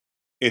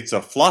It's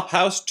a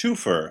Flophouse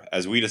twofer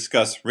as we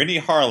discuss Rennie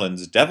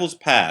Harlan's Devil's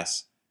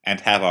Pass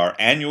and have our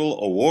annual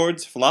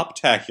awards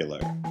Floptacular.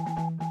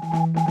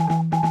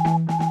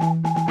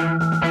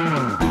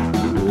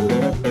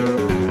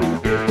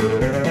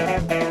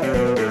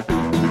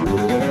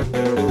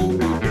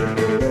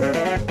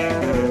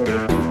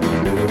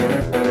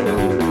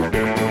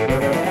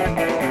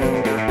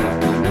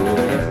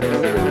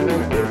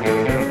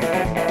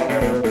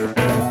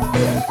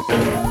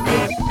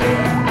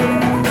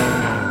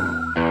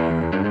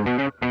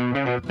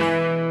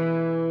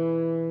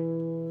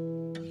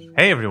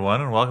 Hey everyone,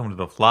 and welcome to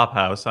the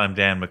Flophouse. I'm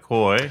Dan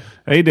McCoy.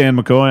 Hey, Dan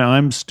McCoy.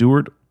 I'm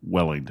Stuart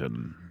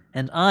Wellington.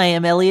 And I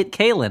am Elliot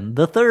Kalin,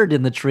 the third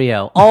in the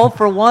trio. All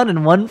for one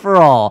and one for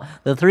all.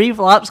 The three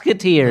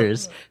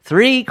Flopsketeers.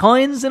 3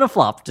 coins in a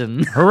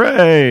Flopton.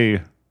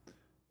 Hooray!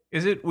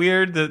 Is it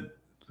weird that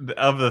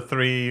of the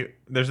three,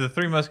 there's the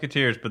 3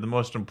 Musketeers, but the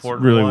most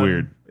important really one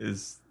weird.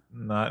 is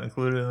not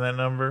included in that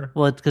number?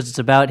 Well, it's because it's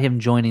about him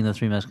joining the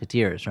 3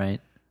 Musketeers,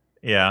 right?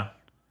 Yeah.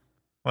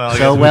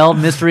 Well,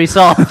 mystery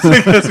solved. I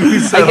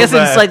guess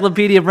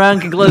Encyclopedia Brown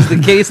can close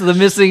the case of the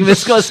missing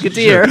Miss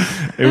Musketeer.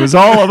 It was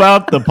all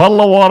about the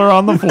puddle of water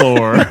on the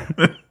floor.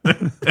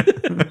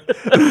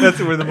 That's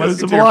where the It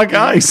was Musketeer... a black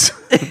ice.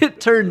 It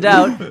turned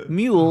out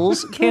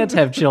mules can't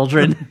have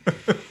children.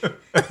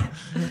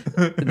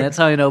 And that's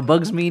how you know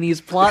Bugs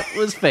Meany's plot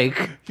was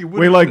fake.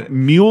 Wait, like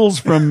mules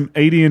from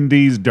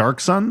AD&D's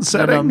Dark Sun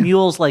setting? No,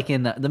 mules like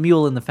in the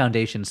mule in the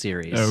Foundation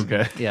series.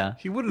 Okay. Yeah.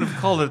 He wouldn't have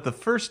called it the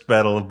first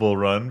Battle of Bull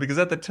Run, because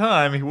at the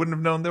time, he wouldn't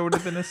have known there would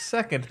have been a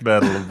second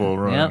Battle of Bull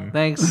Run. Yep,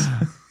 thanks.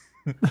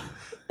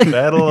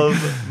 Battle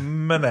of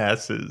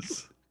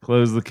Manassas.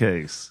 Close the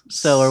case.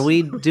 So are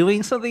we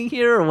doing something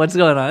here, or what's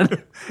going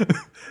on?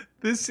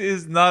 This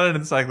is not an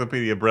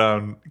Encyclopedia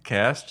Brown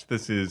cast.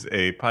 This is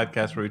a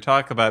podcast where we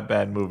talk about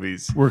bad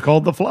movies. We're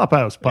called the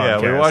Flophouse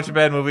Podcast. Yeah, we watch a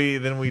bad movie,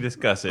 then we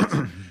discuss it.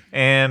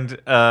 And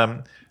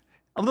a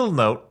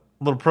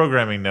little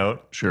programming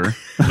note. Sure.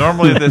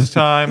 Normally at this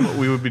time,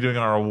 we would be doing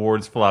our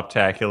awards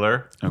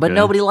Floptacular. But Okay.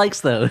 nobody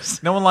likes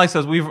those. No one likes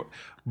those.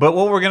 But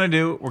what we're going to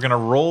do, we're going to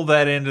roll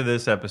that into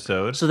this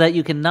episode. So that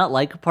you can not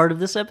like a part of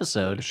this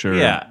episode. Sure.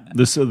 Yeah.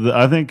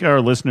 I think our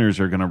listeners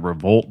are going to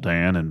revolt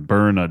Dan and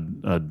burn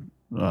a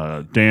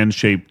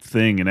Dan-shaped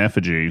thing in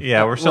effigy.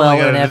 Yeah, we're still Well,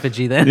 going an to...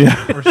 effigy then.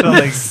 Yeah. We're still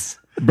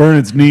Burn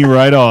its knee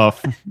right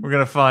off. We're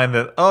going to find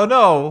that, oh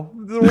no,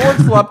 the awards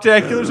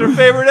Floptacular is our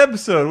favorite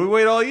episode. We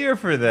wait all year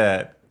for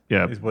that.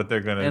 Yeah. Is what they're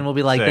going to And we'll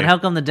be like, say. then how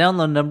come the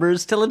download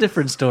numbers tell a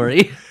different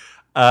story?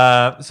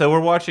 So we're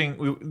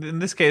watching. In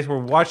this case, we're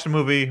watching a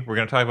movie. We're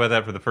going to talk about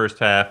that for the first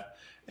half,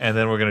 and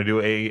then we're going to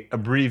do a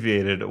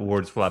abbreviated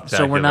awards Floptacular.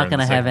 So we're not going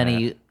to have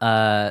any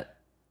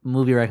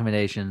movie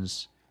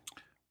recommendations.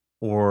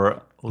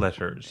 or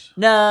letters.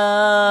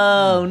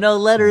 No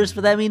letters,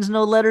 but that means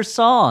no letter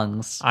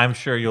songs. I'm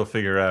sure you'll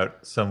figure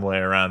out some way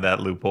around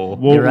that loophole.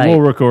 We'll right.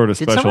 record a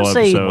Did special someone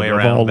say- episode Way of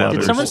around all that. letters.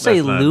 Did someone That's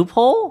say not-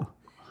 loophole?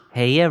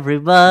 Hey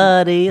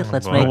everybody,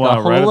 let's make wow,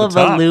 a right at hole the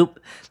of a top.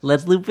 loop.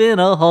 Let's loop in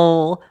a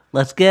hole.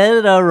 Let's get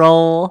it a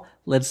roll.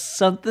 Let's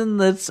something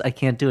that's... I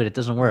can't do it. It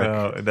doesn't work.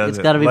 No, it doesn't.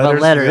 It's got to be about Are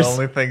letters. the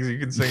only things you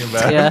can sing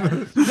about. Yeah.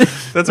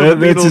 That's what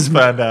the Beatles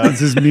found out. That's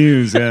his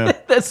muse, yeah.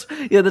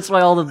 That's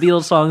why all the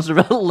Beatles songs are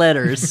about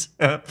letters.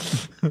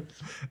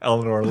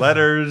 Eleanor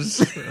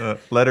Letters,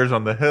 Letters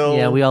on the Hill.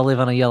 Yeah, we all live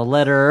on a yellow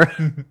letter.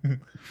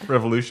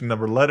 Revolution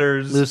Number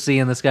Letters. Lucy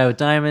in the Sky with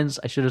Diamonds.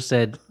 I should have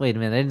said, wait a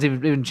minute, I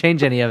didn't even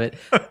change any of it.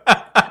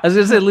 I was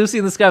going to say Lucy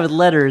in the Sky with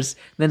Letters,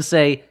 then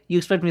say, you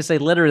expect me to say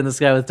Letter in the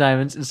Sky with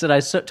Diamonds. Instead, I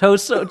so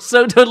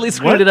totally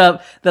screwed it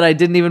up that I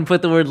didn't even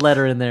put the word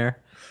letter in there.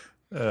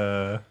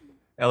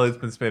 Elliot's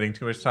been spending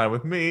too much time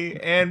with me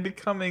and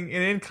becoming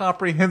an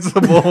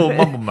incomprehensible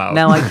mumble mouth.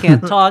 Now I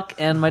can't talk,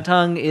 and my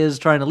tongue is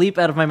trying to leap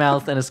out of my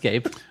mouth and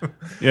escape.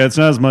 Yeah, it's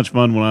not as much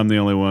fun when I'm the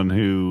only one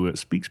who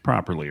speaks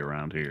properly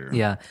around here.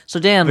 Yeah. So,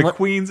 Dan, The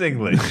Queen's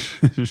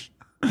English.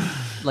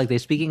 like they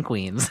speak in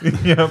Queens.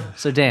 Yep.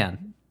 So,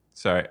 Dan.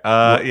 Sorry.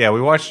 Yeah,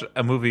 we watched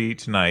a movie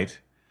tonight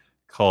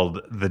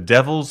called The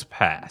Devil's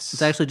Pass.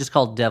 It's actually just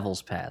called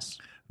Devil's Pass.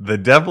 The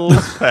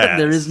Devil's Pass.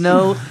 There is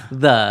no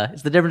the.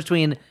 It's the difference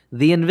between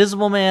The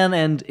Invisible Man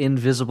and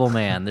Invisible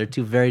Man. They're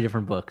 2 very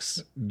different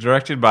books.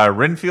 Directed by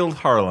Renfield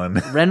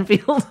Harlan.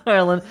 Renfield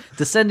Harlan,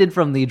 descended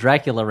from the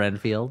Dracula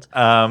Renfield.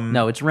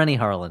 No, it's Rennie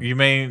Harlan. You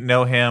may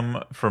know him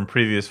from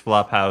previous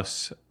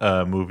Flophouse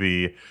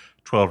movie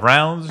 12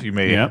 Rounds. You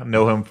may Yep.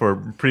 know him for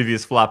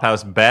previous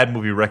Flophouse bad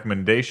movie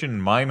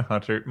recommendation,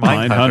 Mindhunters.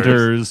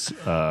 Mindhunters,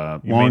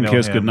 You may Long know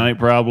Kiss him. Goodnight,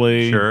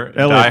 probably. Sure.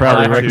 Elliot Die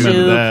probably Hard recommended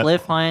 2, that.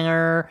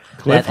 Cliffhanger.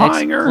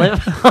 Cliffhanger?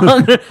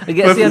 Cliffhanger. I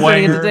guess the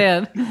answer to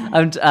Dan.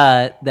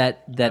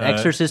 That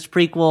Exorcist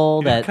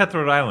prequel. That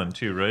Cutthroat Island,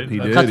 too, right? He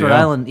did. Cutthroat yeah.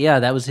 Island. Yeah,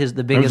 that was the was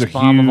biggest a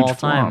bomb of huge all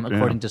time, flop,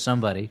 according yeah. to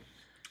somebody.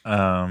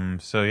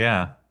 So,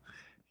 yeah.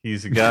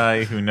 He's a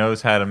guy who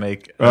knows how to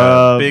make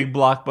big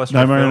blockbuster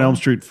Nightmare on film. Elm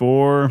Street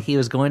 4. He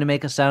was going to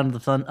make a Sound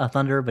of the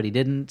Thunder, but he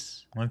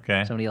didn't.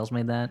 Okay. Somebody else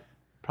made that.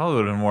 Probably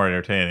would have been more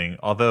entertaining.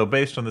 Although,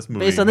 based on this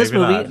movie, Based on this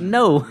maybe movie, not.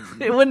 no,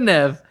 it wouldn't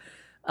have.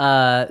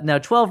 Now,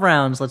 12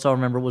 Rounds, let's all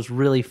remember, was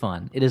really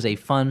fun. It is a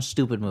fun,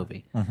 stupid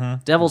movie.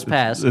 Devil's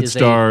Pass It is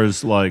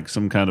stars like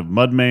some kind of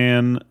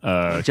mudman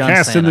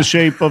cast in Cena. the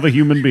shape of a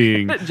human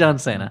being, John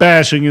Cena.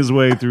 bashing his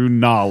way through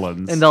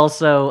Nolans. And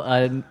also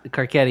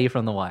Carcetti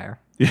from The Wire.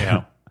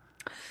 Yeah.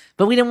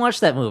 But we didn't watch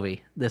that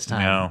movie this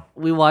time. No.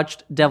 We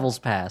watched Devil's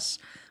Pass,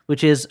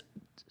 which is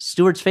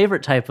Stuart's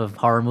favorite type of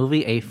horror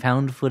movie, a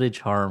found footage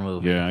horror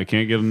movie. Yeah, I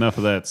can't get enough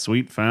of that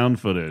sweet found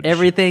footage.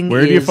 Everything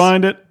Where do you is-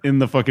 find it? In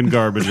the fucking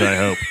garbage, I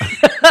hope.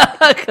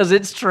 Because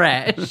it's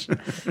trash.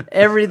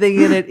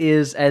 Everything in it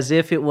is as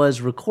if it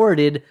was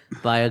recorded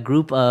by a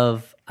group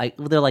of,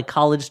 they're like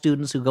college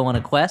students who go on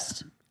a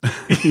quest.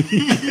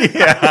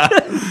 Yeah.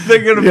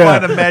 They're going to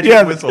find a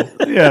magic whistle.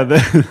 Yeah,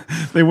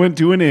 they went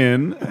to an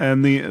inn,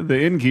 and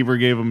the innkeeper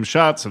gave them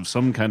shots of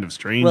some kind of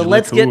strange Well,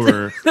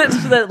 liqueur.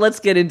 let's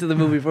get into the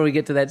movie before we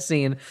get to that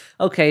scene.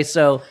 Okay,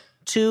 so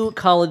 2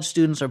 college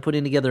students are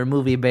putting together a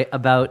movie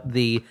about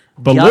the...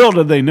 But little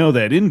did they know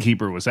that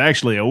innkeeper was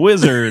actually a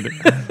wizard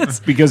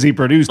because he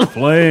produced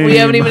flame. We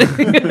haven't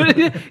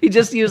even... he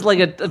just used like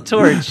a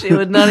torch. It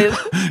would not even...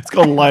 It's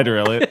called a lighter,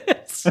 Elliot.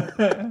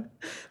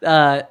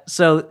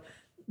 So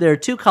there are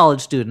 2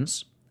 college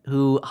students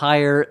who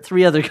hire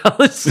 3 other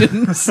college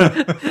students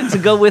to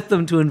go with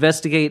them to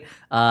investigate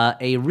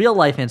a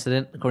real-life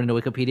incident, according to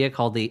Wikipedia,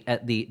 called the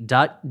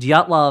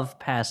Dyatlov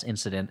Pass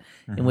incident,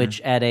 in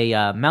which at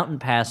a mountain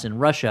pass in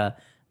Russia,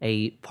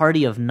 a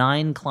party of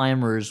 9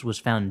 climbers was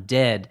found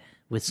dead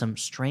with some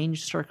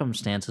strange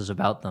circumstances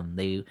about them.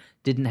 They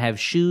didn't have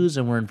shoes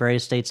and were in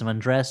various states of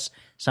undress.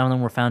 Some of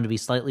them were found to be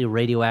slightly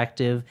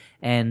radioactive,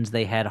 and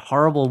they had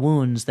horrible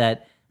wounds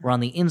that were on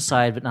the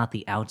inside but not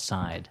the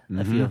outside,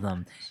 a few of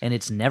them. And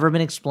it's never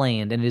been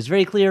explained. And it is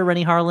very clear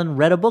Rennie Harlan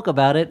read a book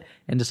about it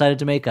and decided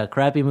to make a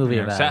crappy movie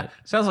about it.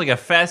 Sounds like a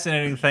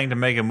fascinating thing to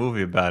make a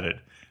movie about it.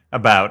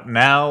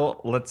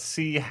 Now, let's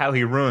see how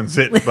he ruins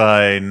it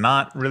by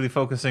not really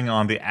focusing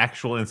on the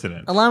actual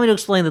incident. Allow me to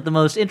explain that the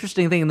most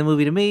interesting thing in the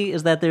movie to me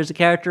is that there's a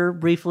character,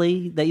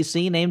 briefly, that you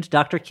see named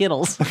Dr.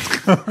 Kittles,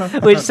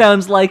 which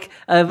sounds like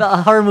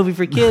a horror movie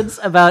for kids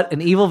about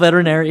an evil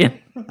veterinarian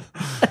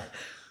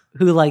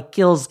who, like,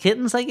 kills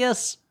kittens, I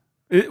guess?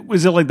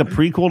 Was it like the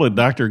prequel to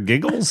Dr.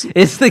 Giggles?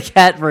 It's the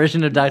cat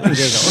version of Dr.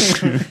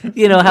 Giggles.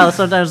 You know how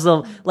sometimes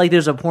they'll, like,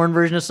 there's a porn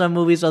version of some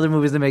movies, other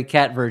movies they make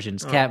cat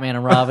versions, Catman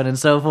and Robin and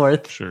so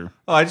forth. Sure.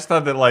 Oh, I just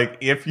thought that, like,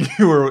 if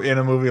you were in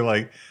a movie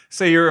like,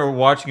 say you're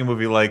watching a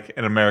movie like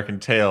An American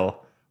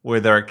Tail, where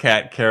there are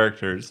cat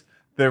characters,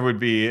 there would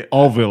be,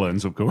 All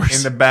villains, of course.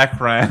 in the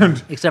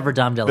background, Except for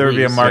Dom DeLuise. there would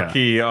be a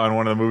marquee on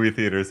one of the movie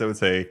theaters that would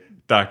say,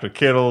 Dr.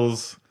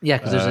 Kittles. Yeah,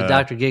 because there's a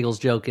Dr. Giggles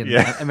joke in,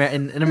 yeah.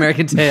 in An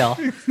American Tail.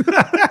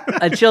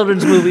 A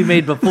children's movie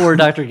made before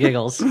Dr.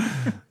 Giggles.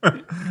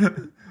 Yep.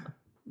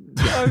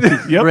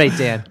 Great,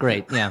 Dan.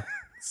 Great, yeah.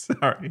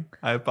 Sorry.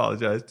 I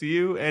apologize to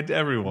you and to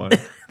everyone.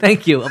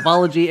 Thank you.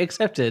 Apology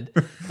accepted.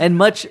 And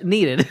much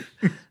needed.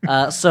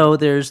 So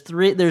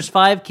there's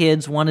 5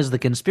 kids. One is the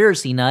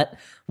conspiracy nut.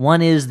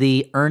 One is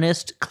the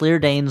earnest, Claire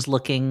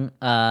Danes-looking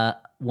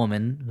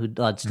woman who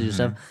loves to do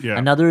stuff. Yeah.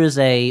 Another is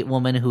a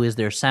woman who is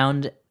their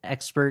sound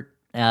expert,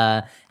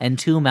 and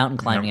 2 mountain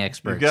climbing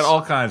experts. You've got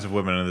all kinds of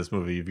women in this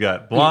movie. You've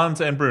got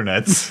blondes and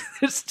brunettes.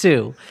 There's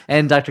 2,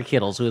 and Dr.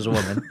 Kittles, who is a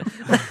woman.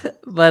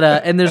 But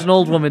and there's an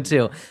old woman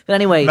too. But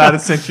anyway, Not a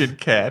sentient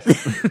cat.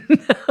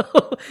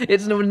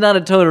 it's not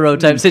a Totoro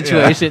type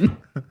situation.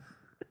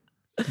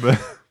 But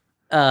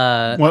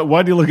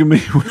Why do you look at me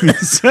when you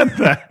said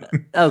that?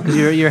 Oh, because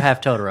you're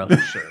half Totoro.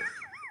 Sure.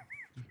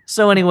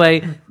 So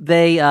anyway,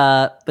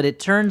 but it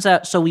turns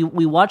out, so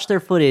we watched their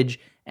footage,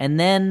 and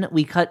then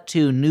we cut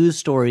to news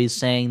stories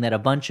saying that a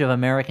bunch of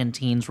American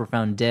teens were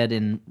found dead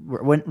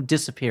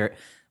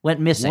went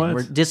missing, What?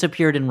 were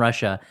disappeared in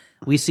Russia.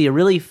 We see a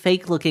really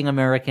fake-looking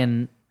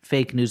American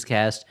fake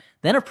newscast,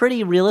 then a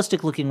pretty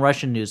realistic-looking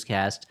Russian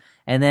newscast,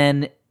 and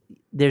then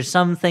there's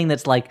something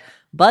that's like,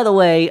 by the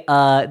way,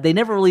 they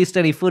never released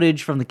any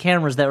footage from the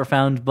cameras that were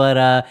found,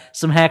 but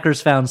some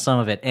hackers found some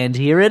of it, and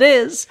here it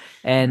is.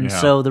 And Yeah.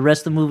 so the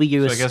rest of the movie,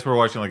 so I guess we're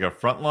watching like a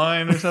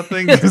Frontline or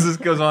something, because this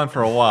goes on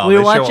for a while. we're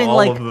They show watching all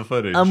like of the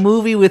footage. a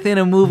movie within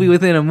a movie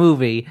within a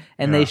movie,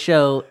 and Yeah. they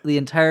show the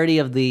entirety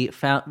of the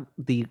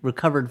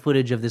recovered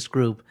footage of this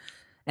group.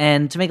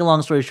 And to make a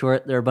long story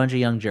short, they're a bunch of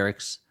young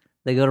jerks.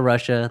 They go to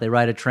Russia. They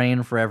ride a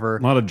train forever.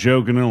 A lot of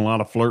joking and a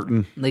lot of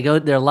flirting. There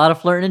are a lot of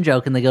flirting and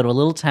joking. They go to a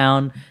little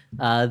town.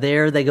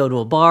 There, they go to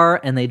a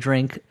bar and they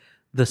drink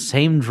the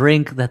same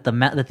drink that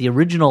the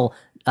original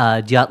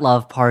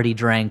Dyatlov party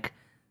drank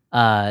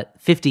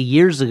 50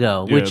 years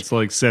ago, Yeah, which it's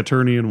like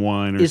Saturnian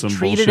wine or is some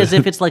treated bullshit. as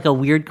if it's like a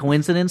weird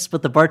coincidence.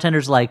 But the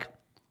bartender's like,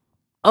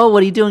 "Oh,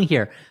 what are you doing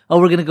here? Oh,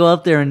 we're going to go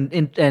up there and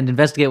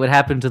investigate what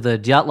happened to the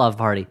Dyatlov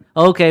party.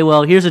 Okay,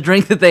 well, here's a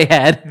drink that they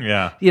had.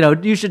 Yeah. You know,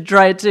 you should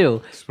try it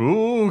too."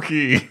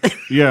 Spooky.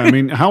 Yeah, I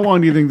mean, how long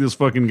do you think this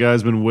fucking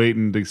guy's been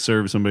waiting to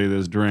serve somebody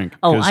this drink?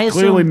 Oh, 'Cause I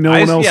assume- clearly no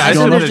one else I has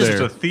assume gone up there's just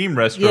there. a theme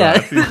restaurant.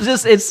 Yeah,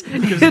 It's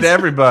to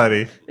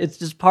everybody. it's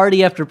just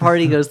party after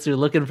party goes through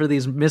looking for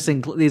these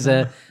missing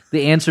the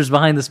answers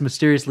behind this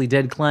mysteriously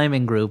dead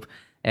climbing group.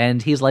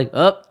 And he's like,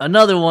 "Oh,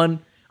 another one.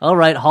 All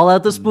right, haul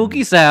out the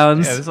spooky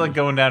sounds." Yeah, this is like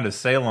going down to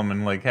Salem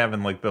and like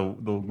having like the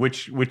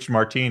witch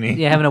martini.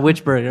 Yeah, having a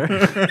witch burger.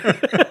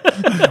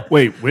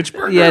 Wait, which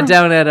burger? Yeah,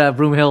 down at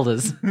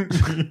Broomhilda's,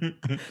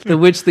 the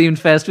witch-themed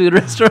fast food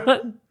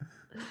restaurant.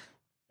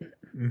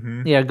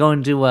 Yeah,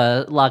 going to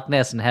Loch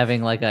Ness and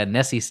having like a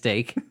Nessie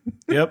steak.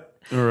 Yep.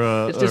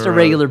 Or It's just a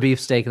regular beef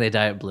steak and they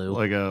dye it blue.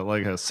 like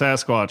a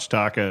Sasquatch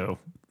taco.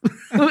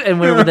 And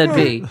where would that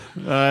be?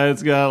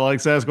 It's got like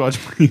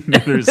Sasquatch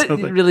peanut or It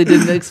something. really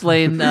didn't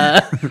explain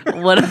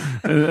what.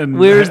 And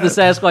Where's the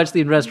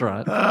Sasquatch-themed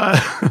restaurant?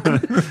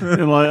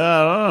 and like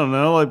I don't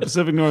know, like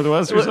Pacific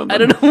Northwest or something.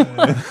 I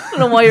don't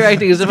know why you're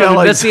acting as if got I'm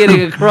like-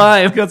 investigating a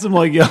crime. It's got some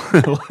like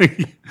yellow,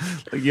 like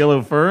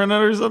yellow fur in it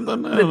or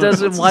something. I don't know.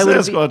 doesn't- What's why the would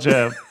it be- Sasquatch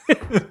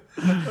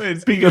have?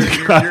 Wait, Speaking of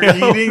you're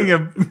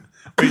eating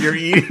you're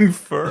eating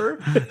fur.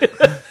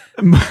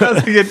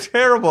 That's like a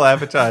terrible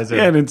appetizer.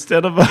 Yeah, and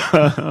instead of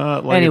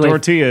like Anyway. a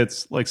tortilla,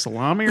 it's like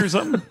salami or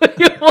something.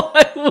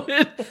 Why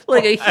would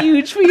like a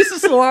huge piece of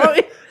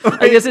salami?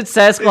 I guess it's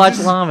Sasquatch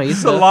salami.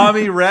 so-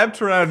 Salami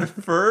wrapped around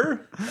fur.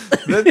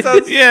 That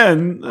sounds. Yeah,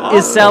 and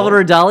Is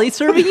Salvador Dali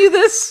serving you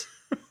this?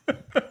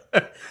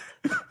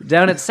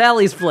 Down at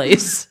Sally's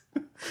place,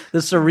 the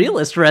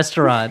surrealist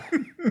restaurant.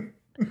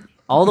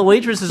 All the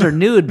waitresses are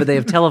nude, but they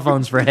have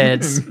telephones for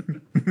heads.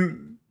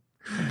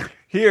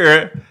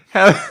 Here,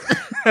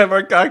 have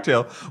our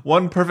cocktail.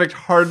 One perfect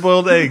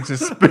hard-boiled egg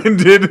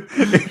suspended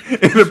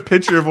in a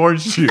pitcher of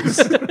orange juice.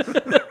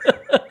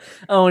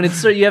 Oh, and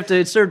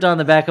it's served on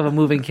the back of a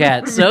moving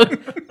cat. So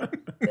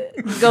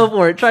go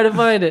for it. Try to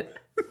find it.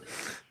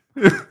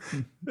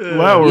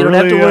 wow, You don't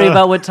have to worry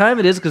about what time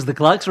it is because the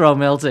clocks are all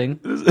melting.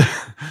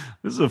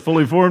 This is a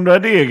fully formed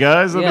idea,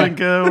 guys. Yeah. I think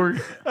we're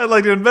I'd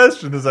like to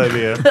invest in this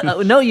idea.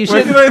 No, you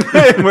Where should.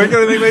 can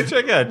I make my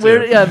check out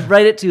to?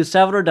 Write it to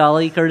Salvador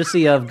Dali,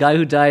 courtesy of guy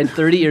who died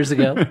 30 years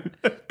ago.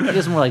 I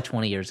guess more like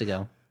 20 years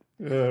ago.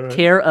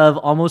 Care of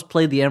almost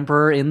played the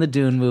Emperor in the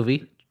Dune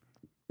movie.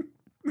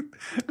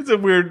 This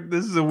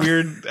is a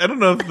weird. I don't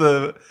know if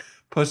the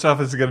post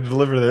office is going to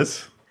deliver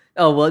this.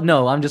 Oh, well,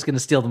 no, I'm just going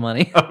to steal the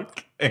money.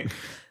 Okay.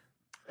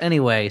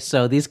 Anyway,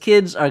 so these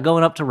kids are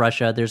going up to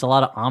Russia. There's a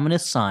lot of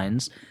ominous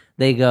signs.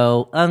 They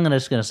go.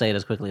 Just going to say it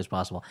as quickly as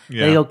possible.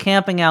 Yeah. They go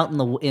camping out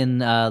in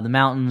the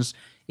mountains.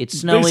 It's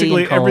snowy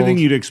basically and cold. everything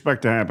you'd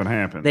expect to happen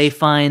happens. They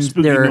find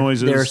Spooky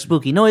noises. there are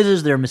spooky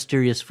noises. There are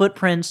mysterious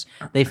footprints.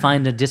 They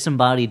find a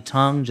disembodied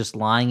tongue just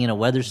lying in a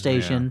weather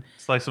station.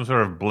 It's like some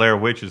sort of Blair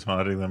Witch is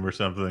haunting them or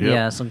something.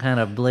 Yeah, some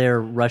kind of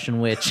Blair Russian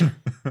witch.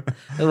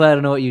 Oh, I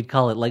don't know what you'd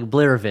call it, like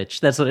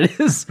Blairovich. That's what it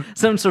is.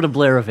 Some sort of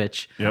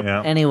Blairovich. Yep.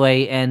 Yeah.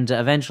 Anyway, and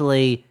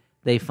eventually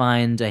they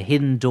find a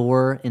hidden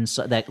door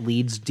that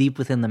leads deep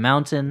within the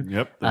mountain.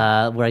 Yep.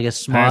 Where I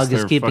guess Past Smog is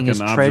their keeping his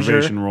fucking treasure.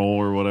 observation roll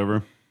or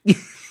whatever.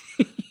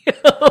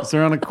 'Cause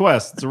they're on a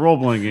quest. It's a role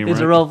playing game. It's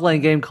right? a role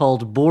playing game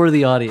called Bore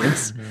the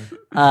Audience.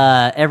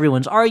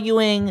 Everyone's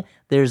arguing.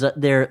 There's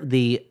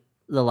the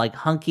like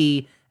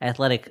hunky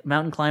athletic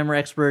mountain climber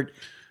expert.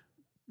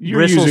 You're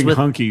bristles using with-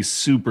 hunky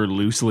super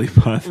loosely,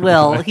 but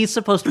Well, he's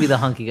supposed to be the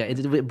hunky guy.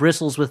 It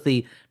bristles with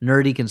the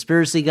nerdy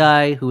conspiracy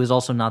guy who is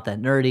also not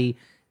that nerdy.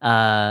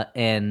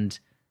 And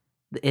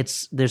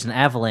there's an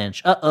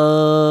avalanche.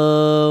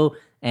 Uh-oh.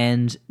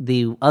 And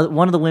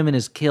one of the women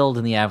is killed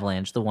in the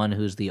avalanche. The one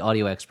who's the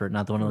audio expert,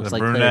 not the one who looks The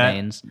like Claire brunette?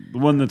 Danes. the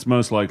one that's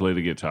most likely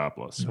to get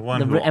topless. The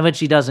one who But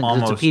she doesn't because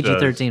it's a almost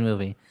PG-13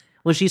 movie.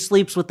 Well, she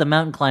sleeps with the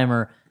mountain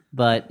climber,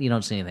 but you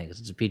don't see anything because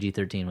it's a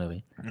PG-13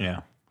 movie. Yeah.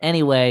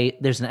 Anyway,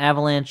 there's an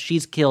avalanche.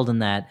 She's killed in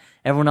that.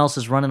 Everyone else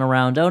is running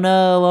around. Oh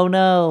no! Oh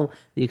no!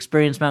 The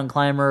experienced mountain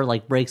climber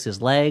like breaks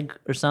his leg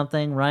or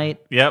something, right?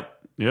 Yep.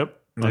 Yep.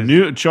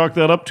 Chalk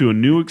that up to a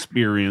new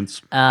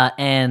experience.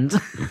 And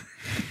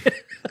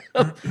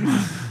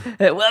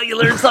well, you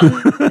learn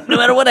something no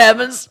matter what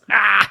happens.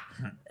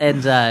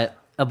 And a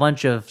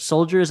bunch of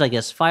soldiers, I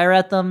guess, fire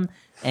at them.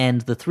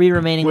 And the three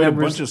remaining Wait, a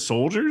members, bunch of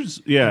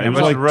soldiers? Yeah, Yeah, it a was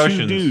bunch like of Russians.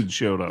 2 dudes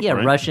showed up.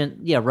 right?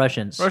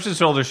 Russians. Russian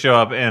soldiers show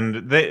up,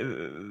 and they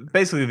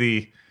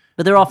basically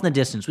But they're off in the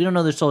distance. We don't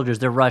know they're soldiers.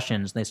 They're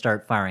Russians. They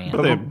start firing at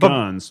But them. they have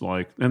guns,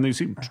 and they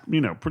seem,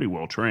 pretty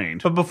well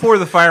trained. But before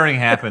the firing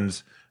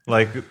happens,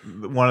 like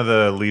one of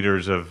the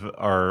leaders of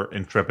our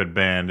intrepid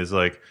band is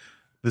like,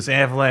 this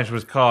avalanche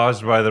was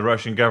caused by the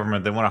Russian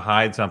government. They want to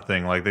hide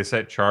something. Like they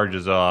set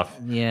charges off.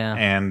 Yeah.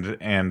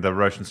 And the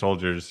Russian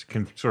soldiers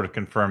can sort of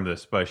confirm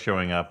this by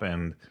showing up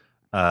and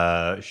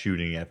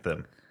shooting at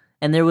them.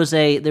 And there was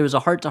a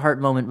heart-to-heart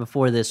moment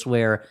before this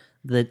where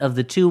of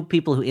the two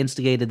people who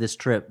instigated this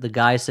trip, the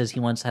guy says he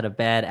once had a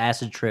bad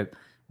acid trip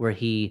where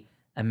he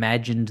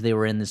imagined they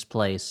were in this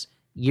place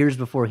years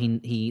before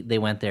they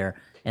went there.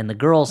 And the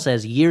girl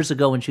says years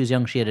ago when she was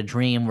young, she had a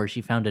dream where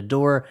she found a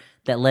door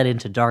that led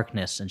into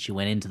darkness, and she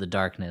went into the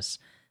darkness.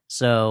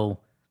 So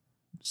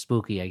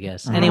spooky, I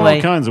guess. All Anyway,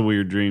 kinds of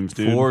weird dreams,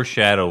 dude.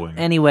 Foreshadowing.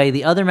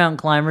 the other mountain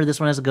climber, this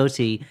one has a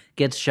goatee,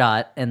 gets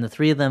shot, and the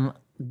three of them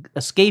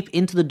escape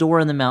into the door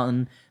in the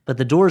mountain, but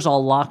the door's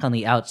all locked on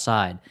the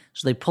outside.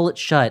 So they pull it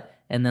shut,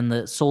 and then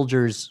the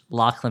soldiers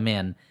lock them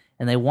in.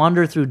 and they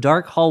wander through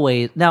dark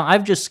hallways. Now,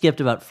 I've just skipped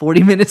about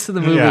 40 minutes of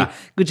the movie,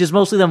 which is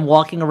mostly them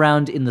walking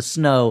around in the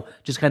snow,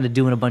 just kind of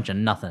doing a bunch of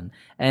nothing.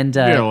 And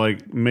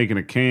like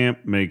making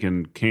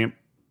camp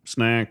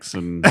snacks,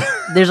 and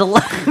there's a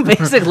lot.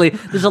 Basically,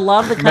 there's a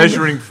lot of the kind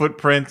Measuring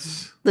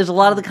footprints. There's a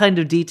lot of the kind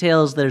of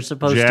details they're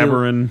supposed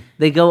jabbering. to.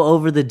 They go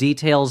over the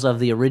details of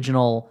the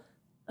original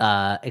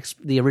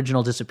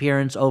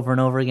disappearance over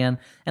and over again,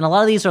 and a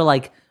lot of these are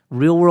like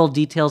real world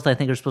details that I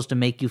think are supposed to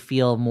make you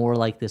feel more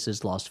like this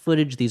is lost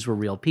footage. These were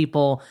real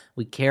people.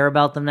 We care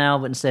about them now,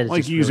 but instead it's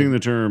like just using the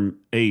term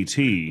AT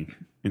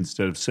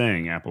instead of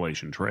saying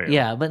Appalachian Trail.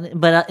 Yeah,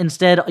 but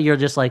instead you're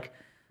just like,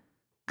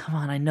 come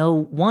on, I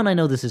know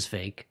this is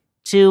fake.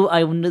 Two,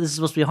 I know this is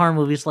supposed to be a horror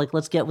movie. It's like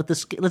let's get with the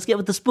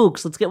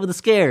spooks. Let's get with the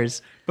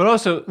scares. But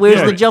also,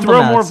 where's the jump?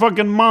 Throw more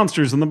fucking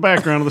monsters in the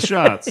background of the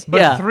shots.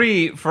 But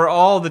 3, for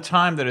all the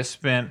time that is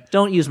spent.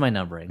 Don't use my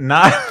numbering.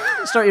 Not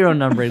start your own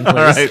numbering, please.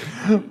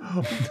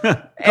 All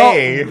right.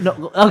 A.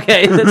 No,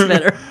 okay, that's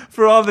better.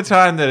 For all the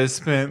time that is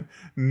spent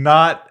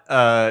not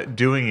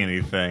doing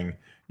anything,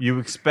 you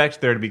expect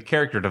there to be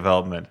character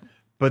development.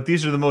 But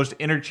these are the most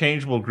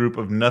interchangeable group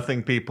of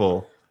nothing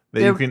people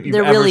that you've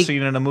ever really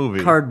seen in a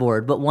movie.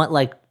 Cardboard, but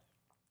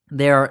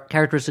their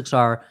characteristics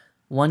are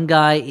one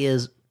guy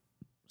is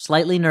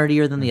slightly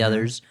nerdier than the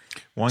others.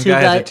 One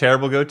guy has a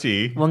terrible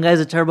goatee. One guy's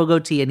a terrible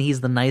goatee, and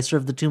he's the nicer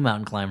of the two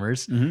mountain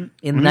climbers.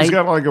 Mm-hmm. He's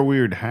got like a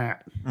weird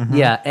hat. Mm-hmm.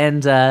 Yeah,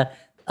 and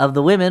of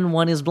the women,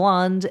 one is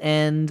blonde,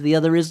 and the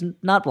other is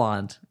not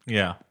blonde.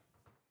 Yeah,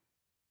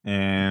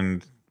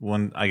 and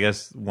one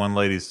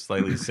lady's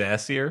slightly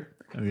sassier.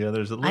 And the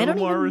other's a little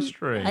more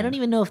restrained. I don't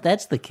even know if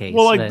that's the case.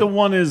 Well, like the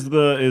one is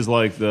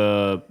like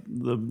the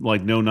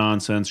no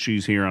nonsense.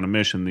 She's here on a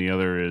mission. The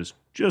other is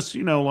just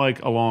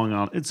like along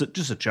on. It's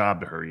just a job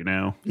to her,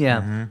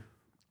 Yeah, mm-hmm.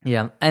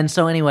 yeah. And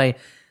so anyway,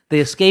 they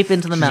escape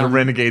into the mountain. She's a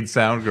renegade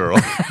sound girl.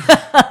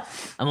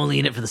 I'm only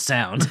in it for the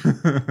sound.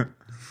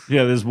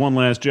 Yeah, there's one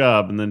last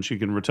job, and then she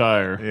can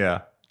retire.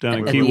 Yeah, down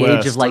in at Key the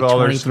West, age of like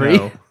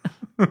 23.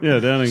 Yeah,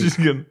 down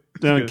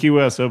in Key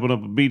West, open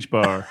up a beach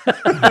bar.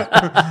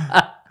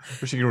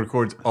 Where she can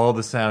record all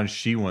the sounds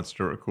she wants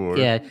to record.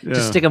 Yeah,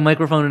 just stick a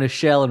microphone in a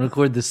shell and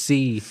record the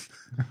sea.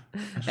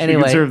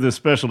 Anyway, she can serve this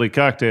specialty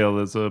cocktail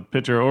that's a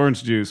pitcher of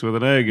orange juice with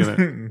an egg in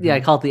it. Yeah,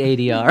 I call it the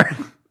ADR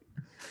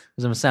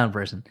because I'm a sound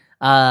person.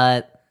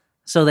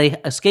 So they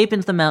escape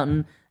into the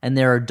mountain, and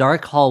there are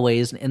dark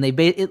hallways, and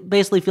it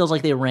basically feels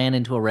like they ran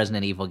into a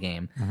Resident Evil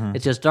game. Mm-hmm.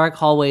 It's just dark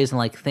hallways and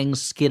like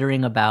things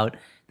skittering about.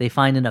 They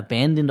find an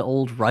abandoned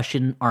old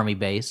Russian army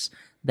base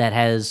that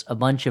has a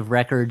bunch of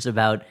records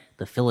about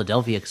the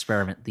Philadelphia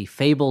experiment, the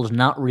fabled,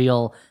 not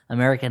real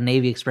American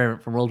Navy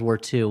experiment from World War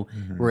II,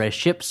 where a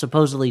ship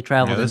supposedly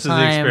traveled in time. This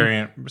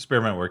is the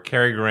experiment where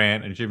Cary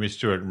Grant and Jimmy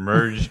Stewart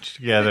merged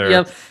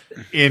together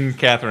in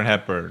Katharine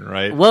Hepburn,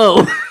 right?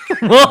 Whoa.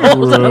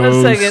 Hold on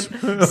a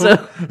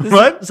second.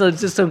 What? So it's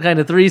just some kind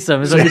of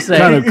threesome, is what you're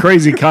saying. Kind of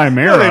crazy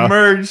chimera. They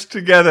merged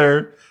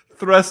together,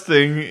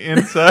 thrusting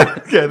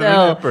inside Katharine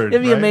Hepburn.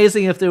 It'd be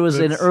amazing if there was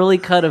an early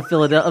cut of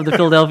the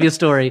Philadelphia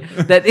story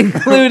that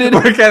included...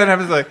 Where Katharine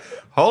Hepburn's like,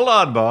 hold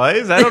on,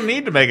 boys, I don't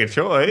need to make a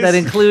choice. That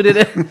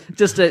included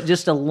just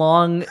a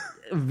long,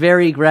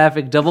 very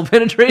graphic double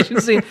penetration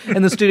scene,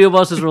 and the studio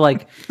bosses were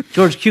like,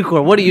 George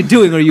Cukor, what are you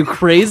doing? Are you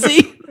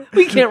crazy?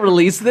 We can't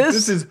release this.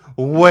 This is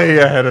way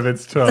ahead of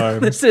its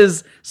time. This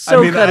is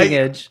cutting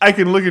edge. I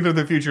can look into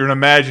the future and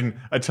imagine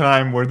a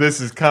time where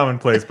this is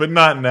commonplace, but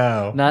not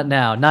now. Not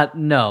now.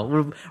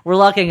 No. We're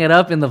locking it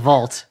up in the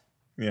vault.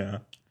 Yeah.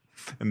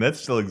 And that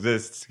still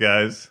exists,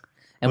 guys.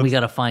 And we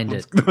got to find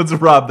it. Let's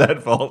rob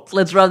that vault.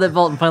 Let's rob that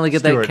vault and finally get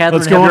Stuart, that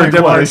Katharine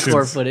Hepburn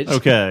hardcore footage.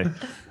 Okay.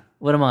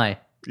 What am I?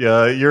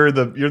 Yeah, you're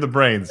the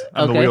brains.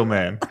 I'm the wheel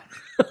man.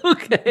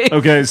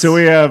 Okay, so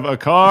we have a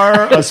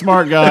car, a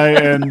smart guy,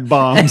 and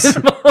bombs.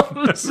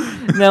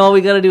 Now all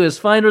we got to do is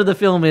find where the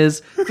film is,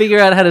 figure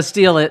out how to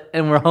steal it,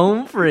 and we're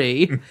home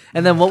free.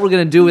 And then what we're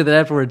going to do with it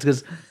afterwards,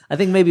 because I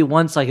think maybe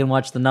once I can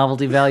watch the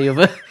novelty value of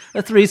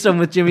a threesome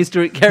with Jimmy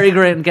Stewart, Cary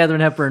Grant, and Katharine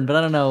Hepburn, but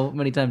I don't know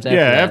many times after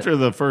that. After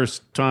the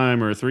first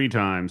time or 3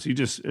 times,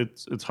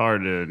 it's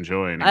hard to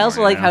enjoy anymore. I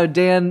also like how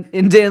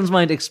in Dan's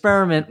mind,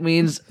 experiment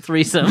means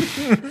threesome,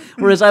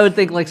 whereas I would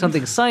think like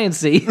something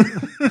sciencey.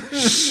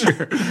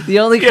 Sure. The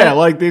only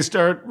like they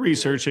start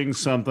researching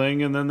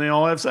something and then they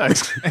all have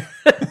sex.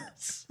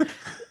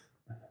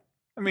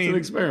 I mean, it's an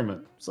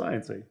experiment,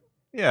 sciencey.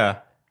 Yeah.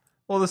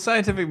 Well, the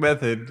scientific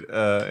method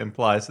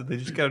implies that they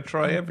just got to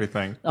try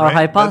everything. Our right?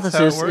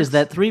 hypothesis is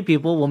that 3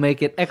 people will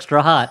make it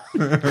extra hot.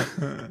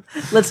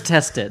 Let's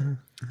test it.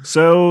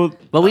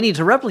 But we need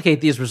to replicate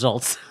these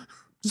results.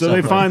 So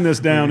they find this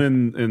down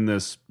in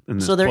this.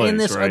 So they're place, in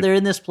this. right? They're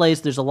in this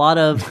place. There's a lot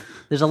of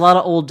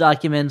old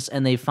documents,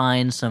 and they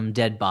find some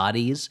dead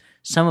bodies.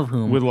 Some of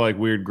whom with like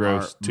weird,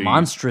 gross teeth,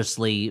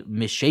 monstrously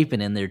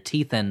misshapen in their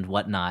teeth and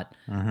whatnot,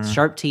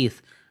 sharp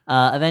teeth.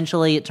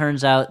 Eventually, it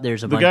turns out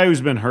there's the guy who's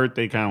been hurt.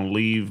 They kind of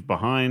leave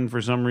behind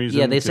for some reason.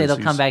 Yeah, they say they'll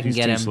come back and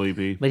get him.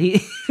 Sleepy, but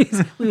he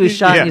was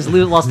shot and he's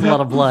lost a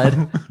lot of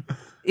blood.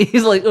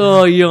 He's like,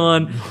 oh,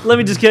 yawn. Let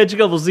me just catch a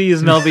couple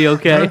Z's and I'll be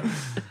okay.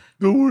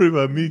 Don't worry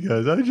about me,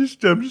 guys. I'm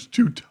just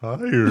too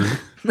tired.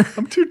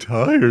 I'm too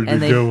tired to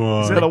they- go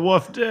on. Is that a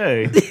rough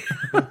day?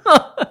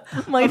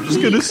 My I'm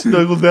just gonna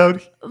snuggle down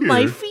here.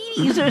 my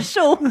feeties are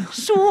so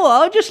sore.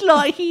 I'll just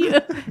lie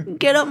here,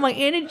 get up my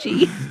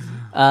energy.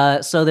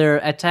 So they're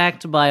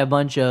attacked by a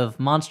bunch of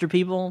monster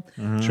people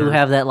who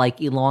have that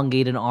like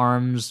elongated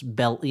arms,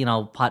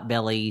 pot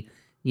belly.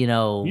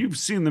 You've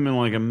seen them in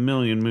like a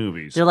million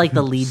movies. They're like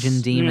the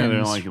Legion demons. Yeah,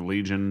 they're like a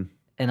Legion.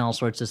 And all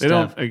sorts of They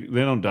stuff. don't.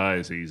 They don't die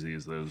as easy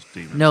as those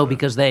demons. No, do.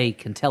 because they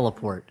can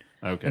teleport.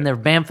 Okay. And they're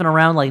bamfing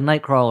around like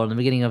Nightcrawler in the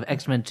beginning of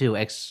X-Men 2,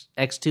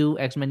 X2,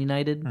 X-Men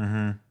United.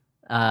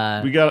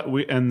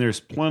 And there's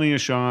plenty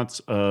of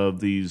shots of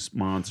these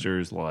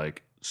monsters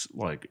like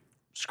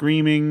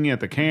screaming at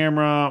the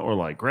camera or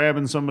like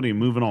grabbing somebody and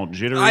moving all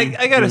jittery. I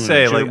gotta doing a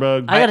say, like,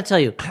 jitterbug. I got to tell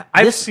you,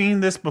 I've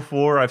seen this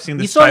before. I've seen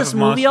this. you saw type this of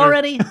movie monster.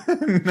 already?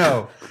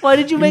 No. Why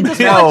did you make us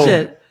No. watch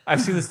it? I've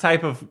seen this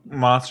type of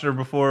monster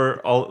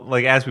before.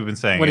 Like as we've been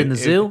saying, What, in the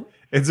zoo?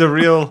 It's a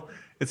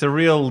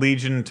real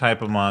Legion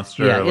type of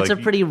monster. Yeah, it's like,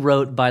 a pretty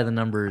rote by the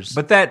numbers.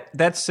 But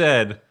that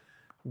said,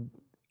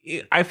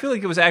 I feel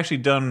like it was actually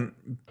done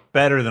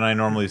better than I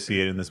normally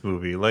see it in this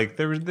movie. Like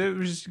it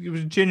was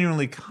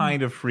genuinely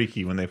kind of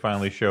freaky when they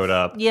finally showed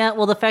up. yeah,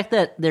 well, the fact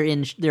that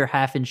they're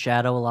half in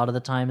shadow a lot of the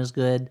time is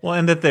good. Well,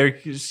 and that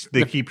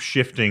they keep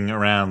shifting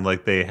around,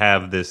 like they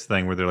have this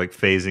thing where they're like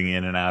phasing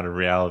in and out of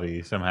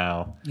reality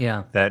somehow.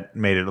 Yeah. That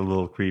made it a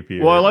little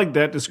creepier. Well, I like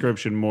that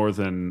description more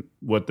than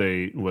what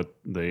they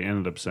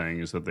ended up saying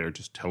is that they're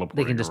just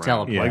teleporting. They can just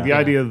around. teleport. Like the Yeah.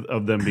 idea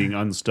of them being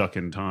unstuck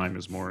in time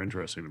is more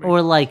interesting to me.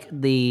 Or like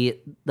the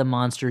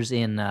monsters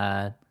in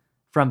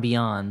From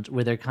Beyond,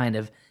 where they're kind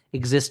of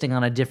existing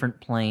on a different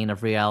plane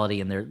of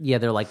reality, and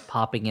they're like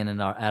popping in and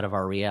out of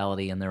our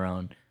reality in their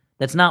own.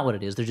 That's not what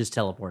it is. They're just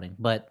teleporting.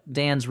 But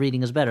Dan's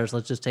reading is better, so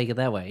let's just take it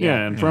that way.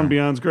 yeah, and From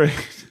Beyond's great.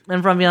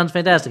 And From Beyond's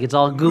fantastic. It's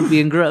all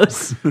goopy and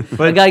gross.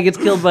 A guy gets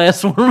killed by a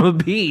swarm of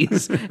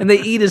bees, and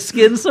they eat his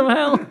skin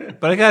somehow.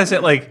 But I gotta say,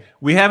 like,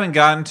 we haven't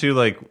gotten to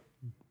like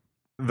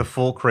the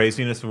full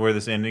craziness of where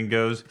this ending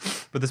goes,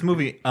 but this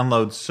movie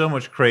unloads so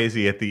much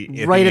crazy at the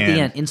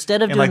end.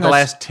 Instead of in doing like the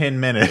last 10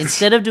 minutes.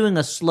 Instead of doing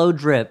a slow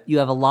drip, you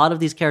have a lot of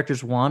these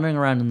characters wandering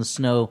around in the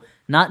snow,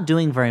 not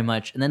doing very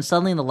much, and then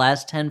suddenly in the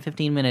last 10,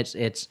 15 minutes,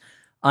 it's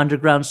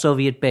underground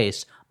Soviet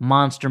base,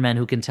 monster men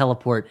who can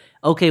teleport.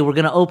 Okay, we're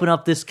going to open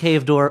up this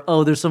cave door.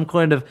 Oh, there's some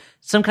kind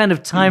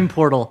of time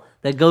portal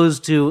that goes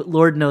to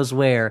Lord knows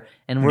where,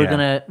 and we're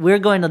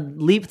going to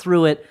leap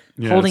through it,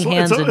 holding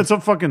hands. It's a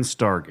fucking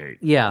Stargate.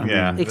 Yeah.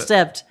 Yeah.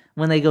 Except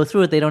when they go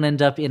through it, they don't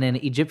end up in an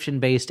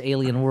Egyptian-based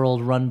alien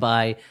world run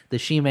by the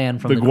She-Man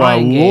from the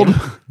Crying Game.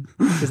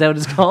 Is that what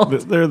it's called?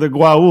 They're the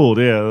Gwauld.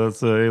 Yeah, that's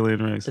the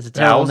alien race. It's a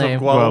terrible Owls of name.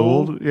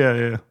 Gwauld?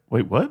 Yeah.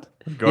 Wait, what?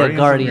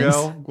 Guardians.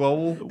 of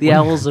Gwauld? The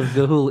Owls of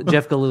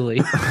Jeff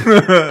Galooly.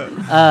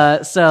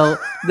 So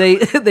they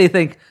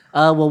think,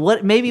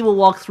 maybe we'll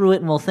walk through it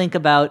and we'll think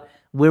about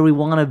where we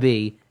want to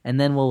be, and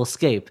then we'll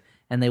escape.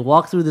 And they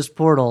walk through this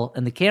portal,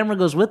 and the camera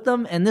goes with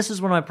them. And this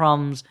is one of my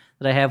problems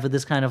that I have with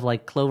this kind of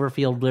like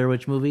Cloverfield Blair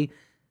Witch movie.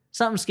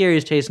 Something scary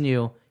is chasing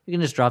you. You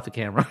can just drop the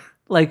camera.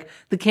 Like,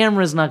 the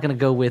camera is not going to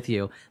go with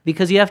you,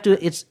 because you have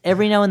to. It's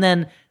every now and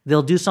then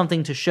they'll do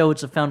something to show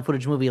it's a found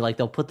footage movie. Like,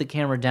 they'll put the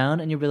camera down,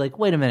 and you'll be like,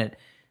 wait a minute.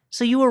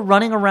 So you were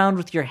running around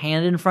with your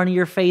hand in front of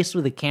your face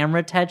with a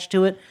camera attached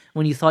to it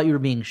when you thought you were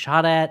being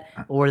shot at,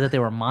 or that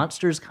there were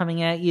monsters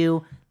coming at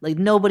you? Like,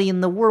 nobody in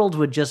the world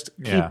would just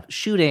keep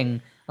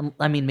shooting.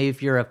 I mean, maybe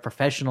if you're a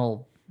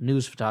professional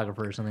news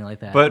photographer or something like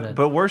that.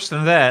 But worse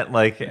than that,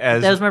 like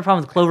as that was my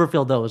problem with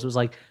Cloverfield, though. It was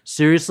like,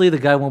 seriously, the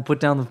guy won't put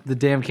down the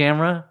damn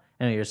camera?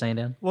 I know what you're saying,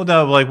 Dan. well,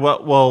 no, like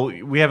well,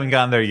 we haven't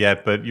gotten there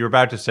yet. But you're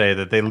about to say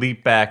that they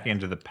leap back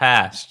into the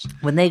past.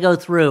 When they go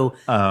through,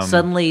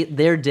 suddenly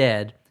they're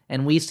dead,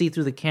 and we see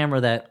through the camera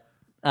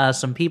that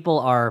some people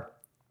are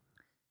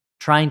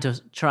trying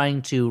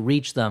to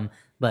reach them,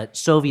 but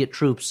Soviet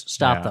troops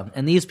stop them.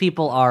 And these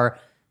people are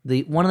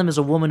one of them is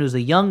a woman who's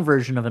a young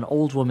version of an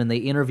old woman they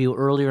interview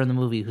earlier in the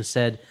movie, who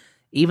said,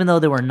 even though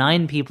there were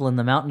 9 people in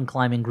the mountain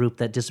climbing group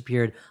that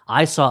disappeared,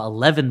 I saw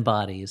 11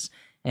 bodies.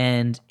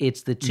 And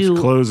it's the two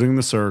closing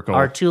the circle.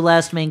 Our 2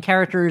 last main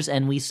characters,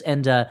 and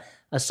a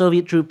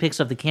Soviet troop picks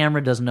up the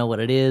camera, doesn't know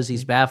what it is.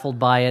 He's baffled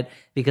by it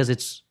because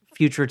it's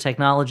future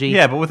technology.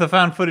 Yeah, but with the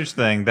found footage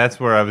thing, that's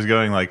where I was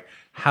going. Like,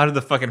 how did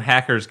the fucking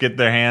hackers get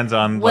their hands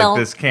on like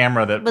this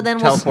camera that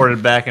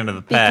teleported back into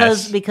the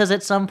past? Because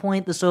at some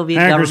point the Soviet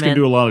hackers government can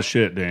do a lot of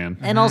shit, Dan.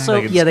 and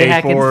also they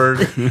hack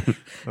skateboard.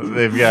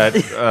 They've got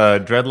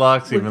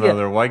dreadlocks, even though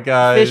they're white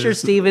guys. Fisher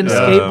Stevens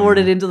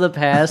skateboarded into the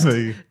past,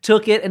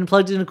 took it and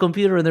plugged it in a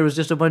computer, and there was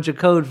just a bunch of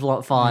code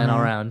flying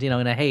around, in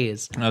a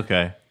haze.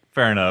 Okay,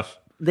 fair enough.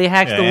 They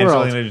hacked the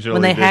world.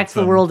 When they hacked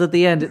the world at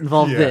the end, it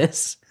involved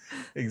this.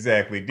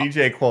 Exactly.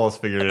 DJ Qualls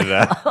figured it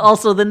out.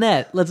 Also the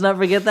net. Let's not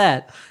forget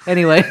that.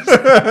 Anyways.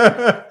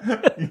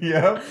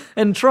 Yep.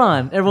 And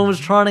Tron. Everyone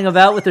was Tronning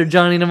about with their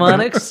Johnny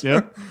mnemonics.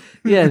 Yep.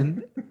 Yeah.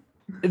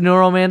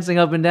 neuromancing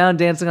up and down,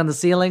 dancing on the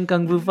ceiling,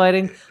 kung fu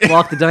fighting,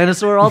 walk the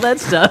dinosaur, all that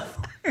stuff.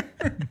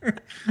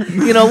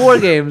 War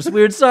games,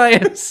 weird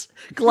science,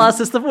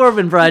 Colossus the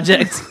Forbin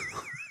Project,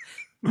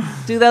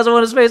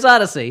 2001: A Space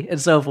Odyssey, and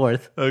so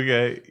forth.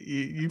 Okay,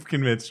 you've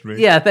convinced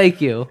me. Yeah,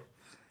 thank you.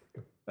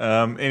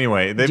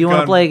 Anyway, Do you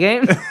want to play a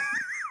game?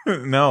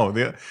 No,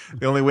 the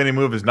only winning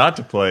move is not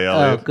to play, Oh,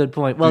 Elliot. good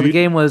point. Well, the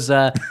game was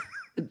hit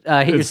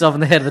yourself in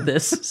the head with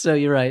this, so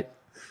you're right.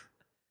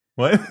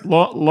 What?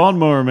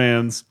 Lawnmower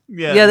Man's.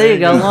 Yeah, there you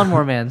go,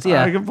 Lawnmower Man's.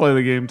 Yeah. I can play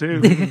the game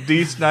too.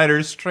 D.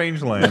 Snyder's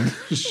Strangeland.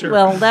 Sure.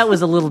 Well, that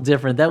was a little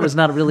different. That was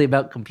not really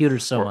about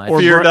computers so much.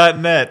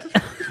 Fear.net.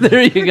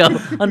 There you go.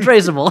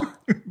 Untraceable.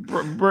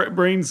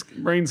 brain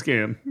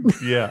scan.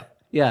 Yeah.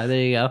 Yeah, there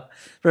you go.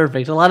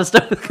 Perfect. A lot of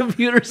stuff with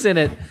computers in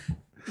it.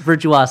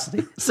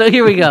 Virtuosity. So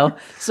here we go.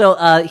 So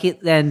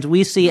and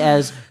we see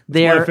as My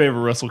their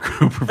favorite Russell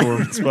Crowe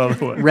performance, by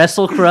the way.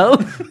 Wrestle Crowe,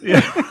 Yeah,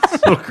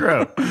 Russell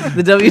Crowe.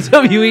 the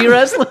WWE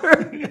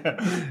wrestler.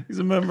 Yeah. He's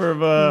a member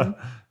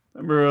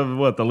of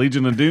what, the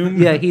Legion of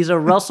Doom? Yeah, he's a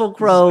Russell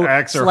Crowe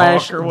Axe or /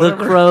 Hawk or the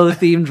whatever. Crow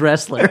themed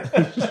wrestler.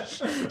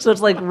 So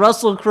it's like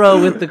Russell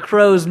Crowe with the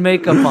Crow's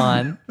makeup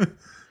on.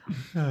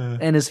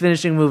 And his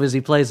finishing move is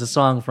he plays a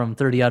song from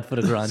 30 Odd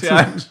Photogrons.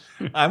 See,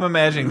 I'm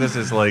imagining this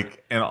is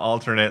like an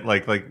alternate,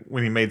 like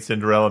when he made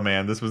Cinderella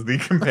Man. This was the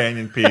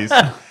companion piece.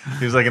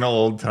 He was like an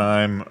old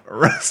time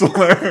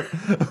wrestler,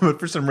 but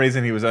for some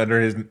reason he was under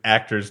his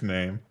actor's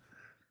name.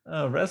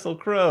 Russell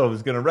Crowe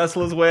is going to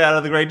wrestle his way out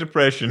of the Great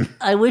Depression.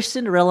 I wish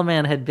Cinderella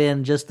Man had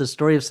been just the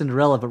story of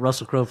Cinderella, but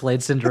Russell Crowe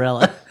played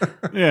Cinderella.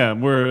 Yeah,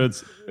 where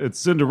it's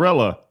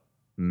Cinderella.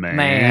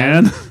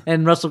 Man.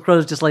 And Russell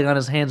Crowe's just like on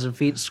his hands and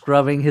feet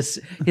scrubbing his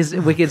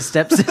wicked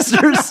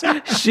stepsister's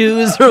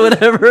shoes or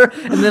whatever,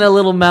 and then a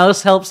little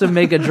mouse helps him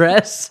make a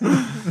dress.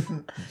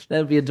 That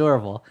would be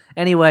adorable.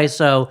 Anyway,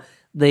 so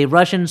the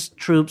Russian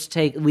troops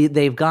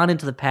they've gone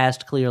into the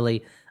past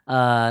clearly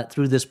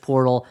through this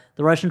portal.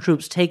 The Russian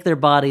troops take their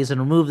bodies and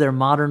remove their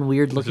modern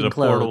weird looking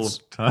clothes.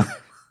 Time?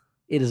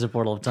 It is a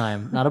portal of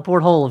time, not a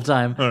porthole of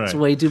time. All right. It's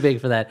way too big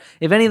for that.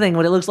 If anything,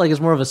 what it looks like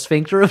is more of a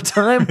sphincter of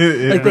time.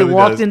 It Like they really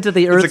walked does. into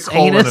the It's a Earth's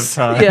colon anus.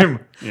 of time.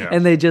 Yeah.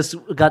 And they just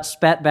got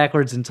spat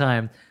backwards in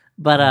time.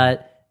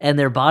 But and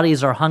their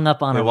bodies are hung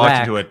up on They a walked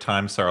rack. into a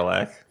time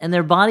sarlacc. And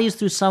their bodies,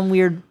 through some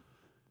weird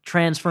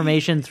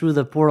transformation through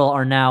the portal,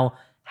 are now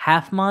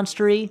half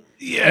monstery.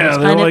 Yeah, it's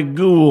they're kind of- like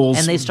ghouls.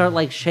 And they start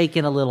like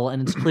shaking a little,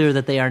 and it's clear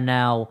that they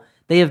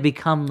have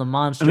become the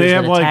monsters And they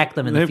that have attack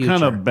them in they the have future.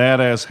 kind of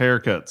badass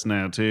haircuts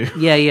now too.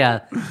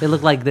 Yeah. They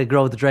look like the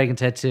girl with the dragon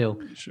tattoo.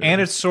 And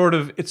it's sort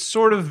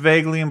of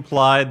vaguely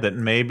implied that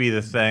maybe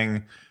the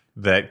thing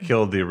that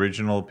killed the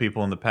original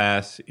people in the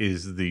past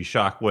is the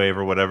shockwave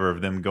or whatever of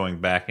them going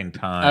back in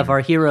time. Of our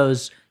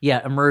heroes,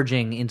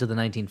 emerging into the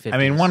 1950s. I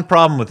mean, one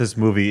problem with this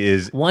movie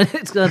is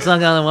it's not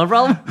on one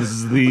problem. This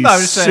is the I'm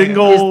just saying-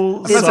 single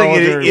I'm not saying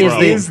solitary it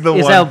problem. is the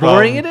is one how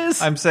boring problem. it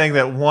is? I'm saying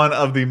that one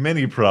of the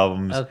many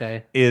problems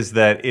Okay. is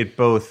that it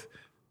both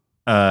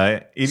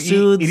it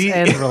Soothes it,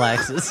 and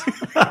relaxes.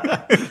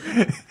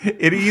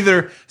 it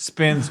either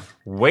spends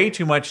way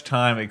too much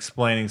time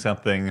explaining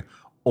something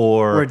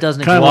or Or it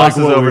doesn't Kinda explain. like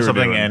glosses what we over were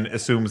something doing. and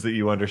assumes that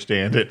you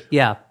understand it.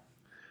 Yeah.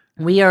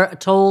 We are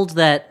told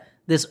that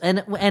this, and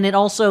it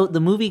also, the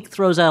movie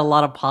throws out a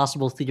lot of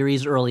possible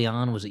theories early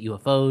on. Was it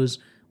UFOs?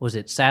 Was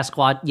it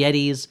Sasquatch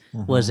Yetis?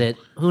 Was it,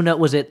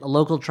 was it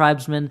local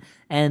tribesmen?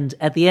 And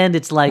at the end,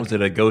 it's like, Was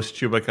it a ghost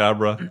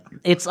chupacabra?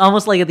 it's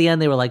almost like at the end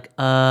they were like,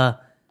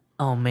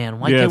 oh man,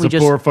 why Yeah, can't it's we a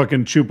just... poor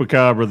fucking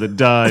chupacabra that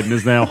died and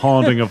is now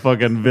haunting a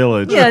fucking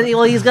village. Yeah,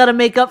 well, he's got to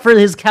make up for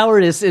his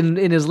cowardice in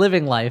his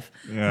living life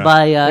Yeah,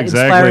 by exactly.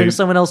 inspiring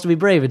someone else to be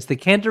brave. It's the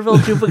Canterville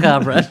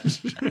Chupacabra,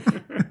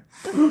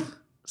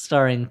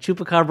 starring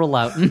Chupacabra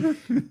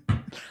Loughton.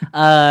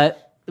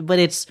 But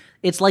it's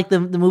like the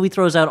movie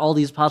throws out all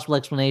these possible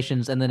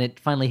explanations, and then it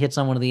finally hits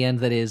on one at the end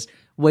that is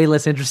way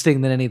less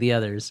interesting than any of the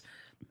others.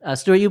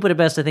 Stuart, you put it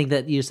best. I think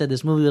that you said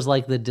this movie was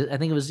like I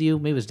think it was you,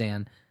 maybe it was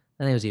Dan.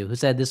 I think it was you who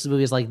said this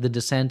movie is like The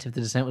Descent if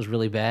The Descent was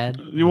really bad.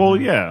 Well,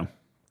 yeah.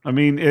 I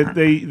mean,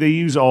 they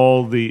use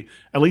all the,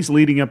 at least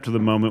leading up to the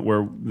moment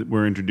where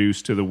we're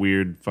introduced to the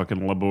weird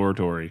fucking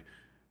laboratory.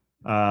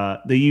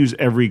 They use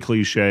every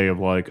cliche of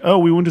like, oh,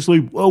 we went to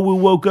sleep. Oh, we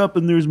woke up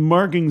and there's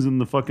markings in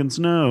the fucking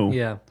snow.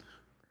 Yeah.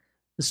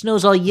 The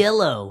snow's all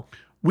yellow.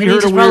 We It heard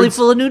means a it's probably weird-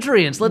 full of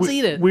nutrients. Let's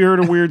eat it. We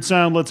heard a weird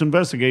sound. Let's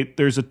investigate.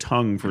 There's a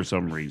tongue for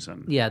some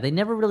reason. Yeah, they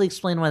never really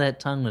explain why that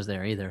tongue was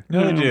there either.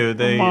 No, they do. A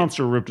They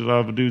monster ripped it out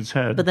of a dude's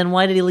head. But then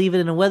why did he leave it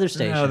in a weather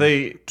station? no,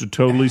 they to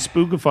totally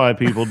spookify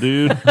people,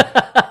 dude.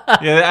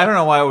 yeah. I don't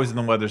know why it was in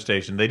the weather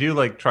station. They do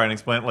like try and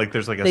explain like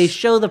there's like a They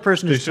show the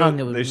person they whose show, tongue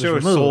it was they show a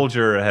removed.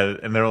 soldier ahead,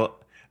 and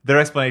their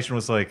explanation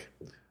was like,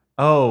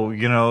 oh,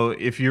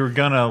 if you're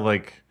gonna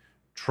like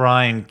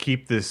try and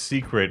keep this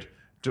secret,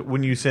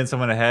 wouldn't you send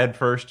someone ahead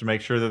first to make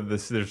sure that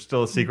there's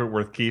still a secret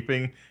worth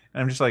keeping?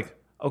 And I'm just like,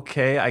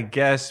 okay, I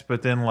guess,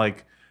 but then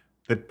like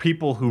the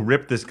people who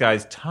ripped this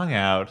guy's tongue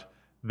out,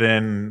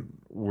 then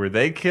were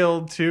they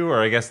killed too?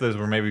 Or I guess those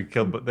were maybe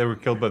killed, but they were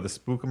killed by the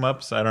spook 'em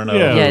ups. I don't know.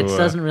 Yeah. Yeah, it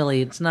doesn't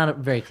really. It's not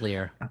very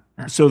clear.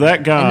 So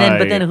that guy,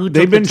 but then who took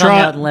they've the been tongue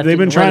out and left they've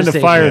it in been the trying to letter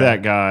fire station?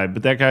 that guy,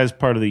 but that guy's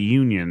part of the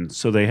union,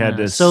 so they had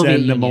to Soviet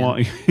send him Union.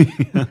 along.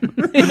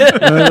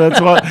 That's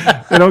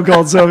why they don't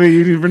call it Soviet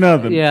Union for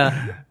nothing.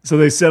 Yeah. So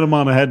they sent him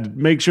on ahead to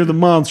make sure the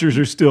monsters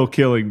are still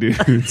killing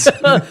dudes.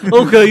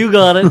 Okay, you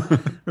got it.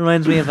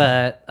 Reminds me of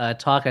a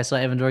talk I saw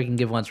Evan Dorkin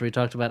give once where he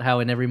talked about how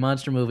in every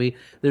monster movie,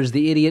 there's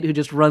the idiot who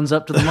just runs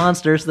up to the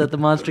monster so that the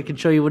monster can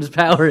show you what his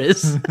power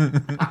is.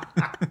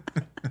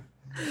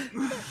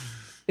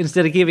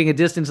 Instead of keeping a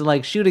distance and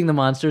like shooting the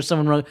monster,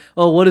 someone runs,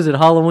 oh, what is it,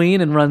 Halloween?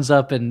 And runs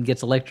up and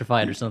gets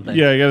electrified or something.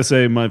 Yeah, I gotta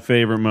say, my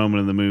favorite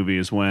moment in the movie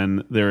is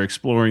when they're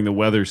exploring the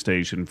weather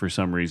station for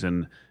some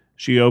reason.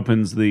 She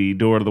opens the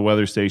door to the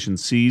weather station,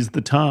 sees the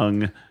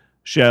tongue,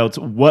 shouts,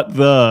 "What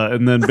the?"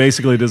 and then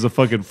basically does a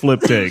fucking flip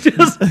take.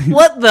 Just,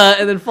 what the?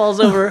 And then falls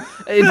over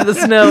into the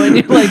snow, and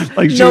you're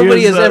like she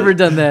nobody is, has ever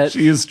done that.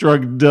 She is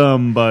struck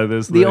dumb by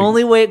this The thing.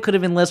 only way it could have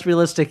been less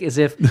realistic is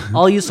if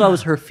all you saw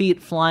was her feet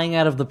flying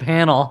out of the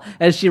panel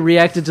as she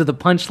reacted to the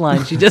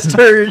punchline she just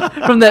heard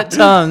from that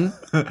tongue.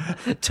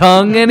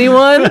 Tongue,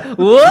 anyone?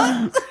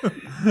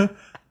 What?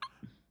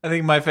 I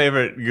think my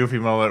favorite Goofy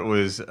moment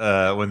was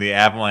when the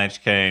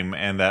avalanche came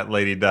and that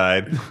lady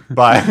died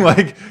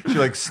by she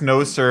snow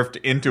surfed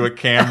into a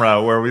camera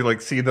where we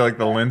see the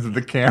lens of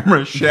the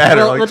camera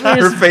shatter. Well, what's weird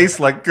her is- face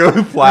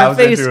Her plows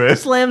face into it.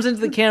 slams into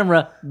the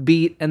camera,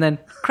 beat, and then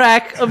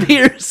crack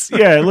appears.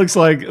 Yeah, it looks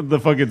like the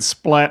fucking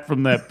splat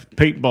from that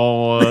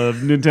paintball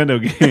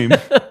Nintendo game.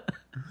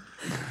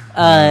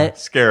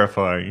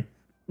 Scarifying.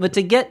 But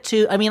to get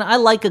to, I mean, I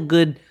like a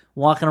good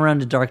walking around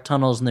to dark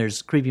tunnels and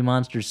there's creepy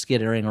monsters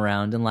skittering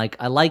around, and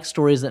I like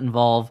stories that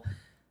involve Time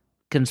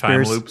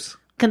conspiracy. loops.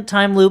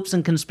 Time loops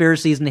and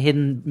conspiracies and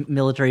hidden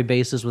military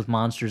bases with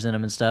monsters in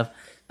them and stuff.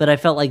 But I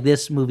felt like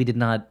this movie did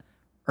not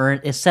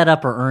set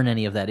up or earn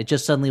any of that. It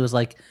just suddenly was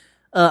like,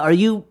 are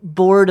you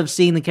bored of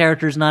seeing the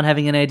characters not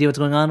having any idea what's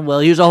going on? Well,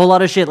 here's a whole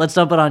lot of shit. Let's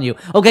dump it on you.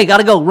 Okay,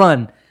 gotta go.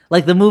 Run.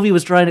 Like the movie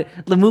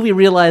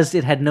realized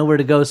it had nowhere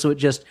to go, so it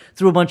just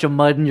threw a bunch of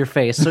mud in your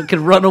face so it could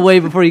run away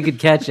before you could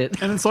catch it.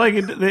 And it's like...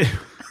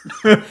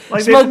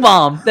 Smoke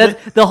bomb.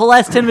 The whole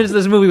last 10 minutes of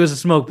this movie was a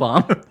smoke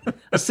bomb.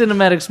 A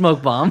cinematic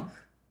smoke bomb.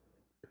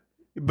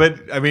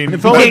 But I mean,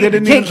 felt like they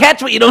didn't Can't even-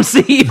 catch what you don't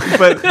see.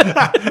 but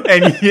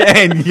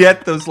and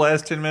yet those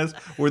last 10 minutes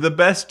were the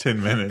best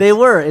 10 minutes. They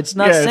were. It's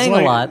not it's saying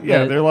like- a lot.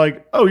 Yeah, but- they're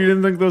like, "Oh, you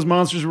didn't think those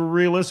monsters were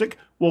realistic?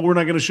 Well, we're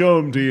not going to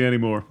show them to you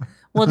anymore.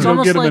 Well, it's Don't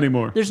almost get 'em like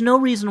anymore." there's no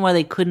reason why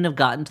they couldn't have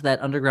gotten to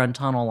that underground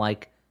tunnel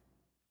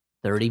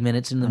 30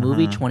 minutes in the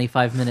movie,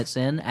 25 minutes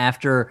in,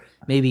 after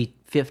maybe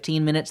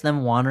 15 minutes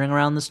them wandering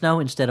around the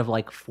snow instead of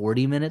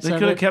 40 minutes They of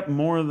could have it kept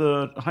more of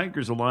the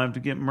hikers alive to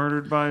get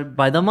murdered by...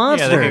 by the Yeah,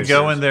 monsters. they could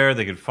go in there,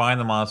 they could find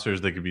the monsters,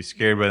 they could be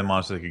scared by the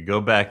monsters, they could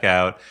go back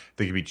out,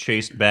 they could be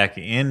chased back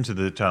into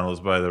the tunnels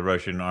by the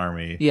Russian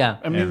army. Yeah.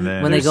 I mean, And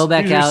then- When they go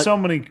back there's out- so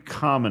many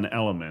common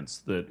elements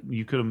that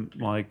you could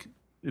have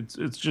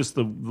it's just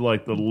the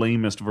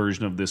lamest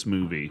version of this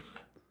movie.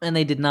 And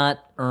they did not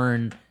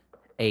earn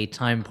a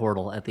time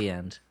portal at the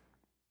end.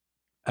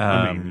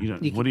 I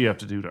mean, what do you have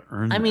to do to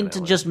earn? I mean, that, to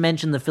Elliot? just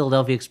mention the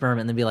Philadelphia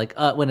experiment and then be like,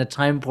 when a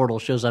time portal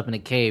shows up in a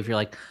cave, you're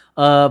like,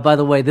 by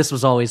the way, this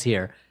was always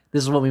here.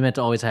 This is what we meant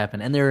to always happen.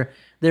 And there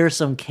are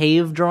some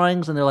cave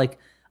drawings, and they're like,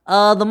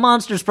 the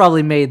monsters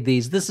probably made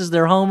these. This is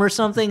their home or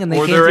something, and they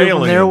Or came they're through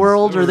from their aliens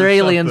world, or or they're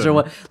aliens,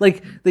 or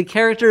something. what. The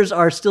characters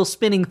are still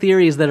spinning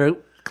theories that are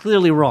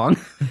clearly wrong.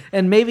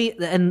 and maybe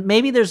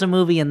there's a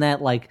movie in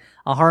that,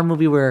 a horror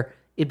movie where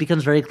it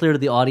becomes very clear to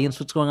the audience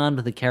what's going on,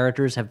 but the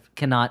characters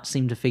cannot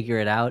seem to figure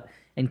it out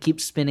and keep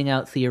spinning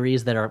out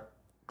theories that are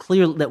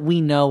clear, that we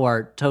know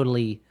are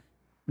totally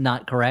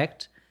not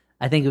correct.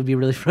 I think it would be a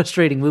really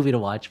frustrating movie to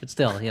watch, but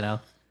still,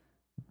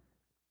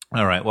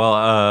 All right,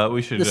 well,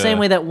 we should... The same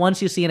way that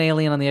once you see an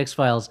alien on the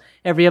X-Files,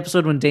 every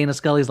episode when Dana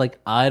Scully's like,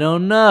 I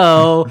don't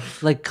know,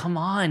 come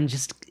on,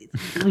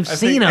 we've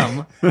seen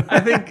them. I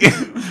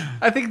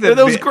think that They're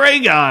those gray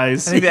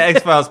guys. I think the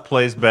X-Files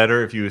plays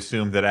better if you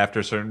assume that after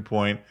a certain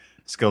point,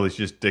 Scully's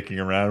just dicking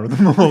around with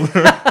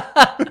Mulder.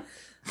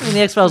 I mean,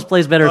 the X-Files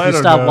plays better if I you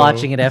don't stop know.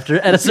 watching it at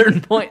a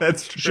certain point.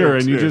 That's true. Sure,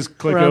 and you too. just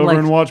click Where I'm over like-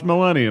 and watch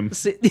Millennium.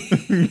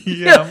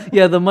 Yeah.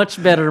 Yeah, the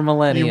much better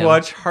Millennium. You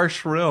watch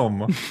Harsh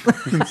Realm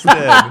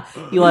instead.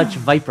 You watch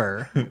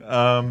Viper or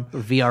Um,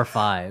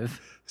 VR5.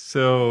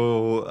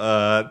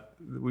 so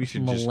we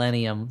should just...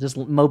 Millennium. Just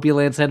Mopey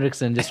Lance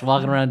Hendrickson just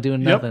walking around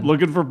doing Yep, nothing.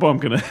 looking for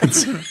pumpkin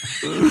heads.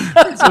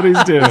 That's what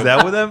he's doing. Is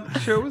that what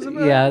that show was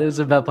about? Yeah, it was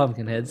about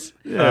Pumpkinheads.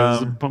 Yeah, it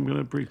was a pumpkin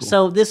head prequel.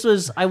 So this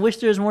was, I wish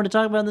there was more to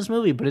talk about in this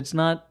movie, but it's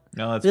not.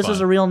 No, that's This fine.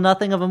 was a real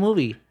nothing of a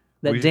movie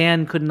that We-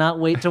 Dan could not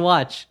wait to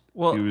watch.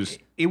 Well, He was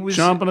it was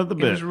chomping at the It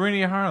bit. was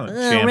Rennie Harlan.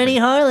 Rennie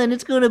Harlan,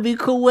 it's going to be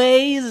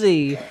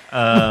crazy.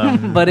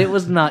 But it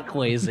was not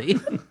crazy.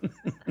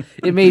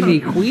 It made me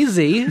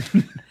queasy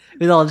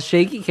with all the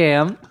shaky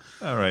cam.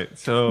 All right,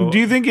 so... do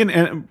you think,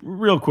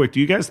 real quick, do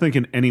you guys think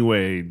in any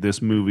way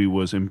this movie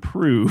was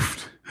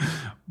improved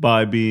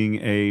by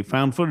being a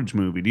found footage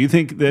movie? Do you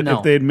think that No.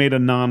 if they had made a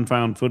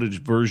non-found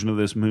footage version of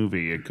this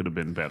movie, it could have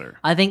been better?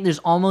 I think there's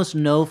almost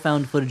no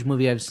found footage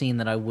movie I've seen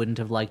that I wouldn't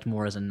have liked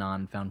more as a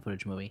non-found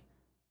footage movie.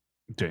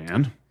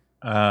 Dan?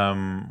 What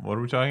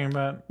are we talking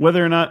about?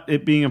 Whether or not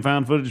it being a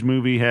found footage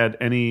movie had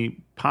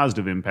any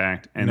positive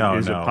impact, and No,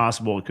 is no. it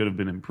possible it could have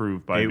been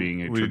improved by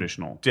being a would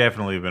traditional?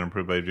 Definitely have been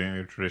improved by doing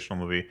a traditional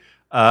movie.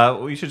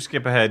 We should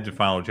skip ahead to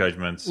final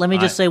judgments. Let me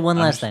just say one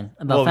last thing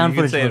about found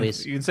footage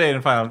movies. You can say it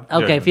in final. Okay,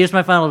 judgments. here's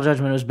my final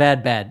judgment. It was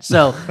bad.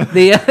 So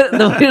here's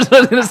what I was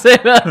going to say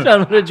about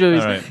found footage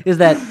movies All right. is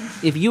that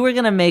if you were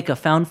going to make a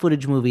found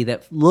footage movie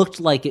that looked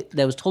like it,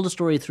 that was told a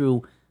story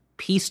through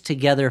pieced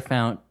together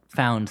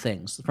found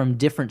things from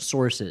different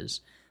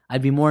sources,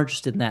 I'd be more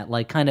interested in that.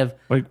 Like kind of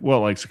Like what?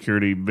 Like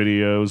security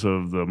videos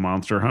of the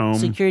monster home?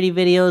 security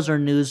videos or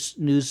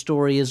news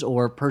stories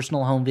or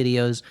personal home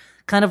videos,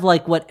 kind of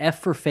like what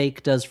F for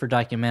Fake does for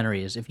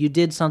documentaries. If you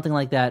did something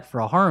like that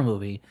for a horror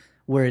movie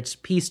where it's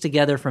pieced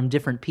together from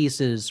different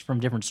pieces from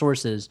different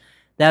sources,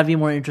 that'd be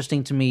more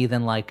interesting to me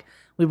than like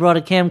we brought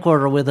a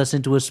camcorder with us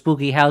into a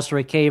spooky house or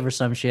a cave or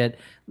some shit.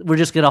 We're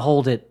just going to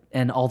hold it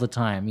and all the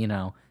time, you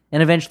know.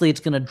 And eventually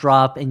it's going to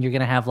drop and you're going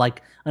to have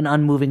like an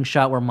unmoving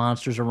shot where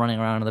monsters are running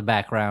around in the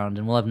background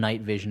and we'll have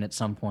night vision at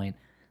some point.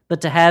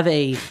 But to have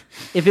if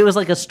it was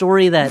like a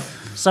story that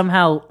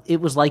somehow it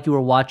was like you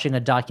were watching a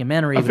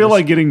documentary. I feel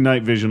like getting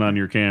night vision on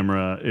your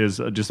camera is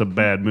just a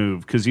bad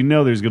move because you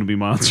know there's going to be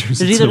monsters.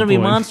 there's either going to be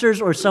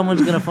monsters or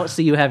someone's going to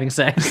see you having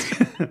sex.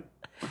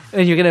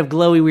 And you're going to have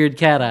glowy, weird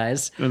cat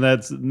eyes. and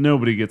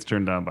nobody gets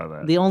turned on by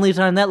that. The only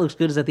time that looks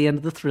good is at the end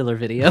of the Thriller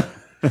video.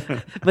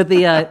 But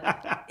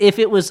if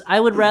it was, I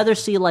would rather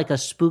see like a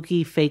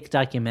spooky fake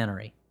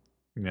documentary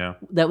Yeah.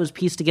 that was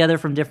pieced together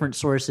from different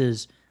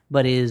sources,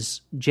 but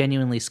is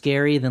genuinely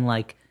scary than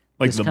like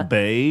this The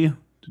Bay.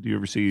 Did you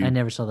ever see? I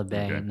never saw The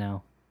Bay. Okay.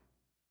 No.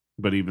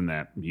 But even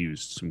that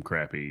used some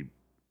crappy,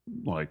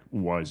 like,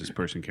 why is this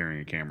person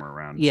carrying a camera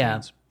around?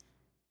 Yeah. scenes.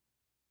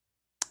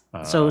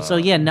 So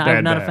yeah, no, bad,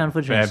 I'm not a bad. fan of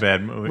footage.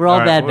 Bad movie. We're all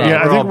bad bad.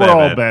 Yeah, I think we're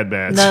all bad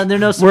bats. No, there are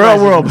no we're all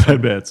surprises.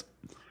 bad bats.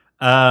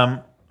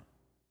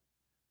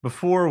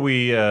 Before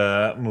we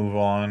move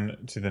on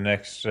to the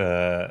next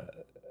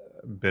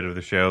bit of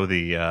the show,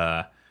 the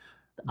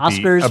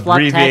Oscars the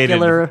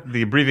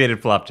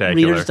abbreviated Floptacular.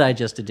 Reader's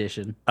Digest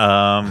edition.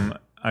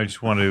 I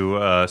just want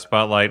to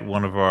spotlight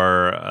one of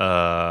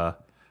our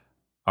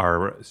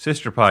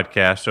sister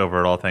podcasts over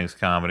at All Things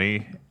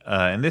Comedy.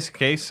 In this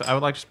case, I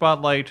would like to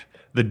spotlight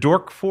the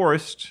Dork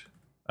Forest,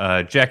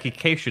 Jackie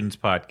Cation's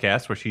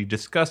podcast, where she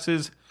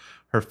discusses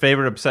her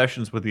favorite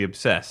obsessions with the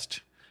obsessed.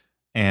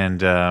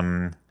 And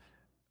yeah,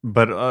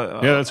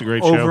 that's a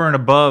great show. Over and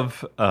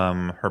above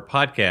her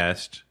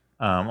podcast,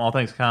 All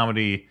Things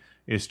Comedy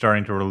is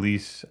starting to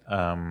release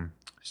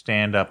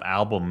stand-up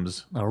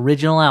albums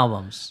Original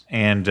albums.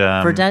 and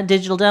For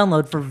digital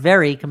download for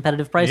very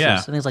competitive prices. Yeah.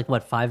 I think it's like,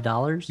 what,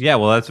 $5? yeah,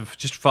 well, that's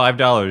just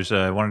 $5.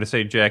 I wanted to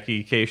say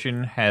Jackie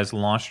Cation has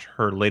launched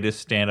her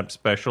latest stand-up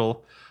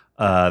special.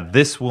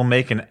 This will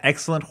make an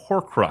excellent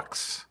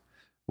Horcrux,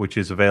 which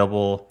is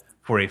available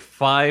for a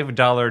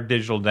 $5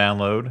 digital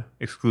download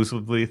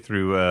exclusively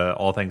through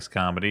All Things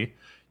Comedy.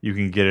 You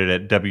can get it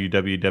at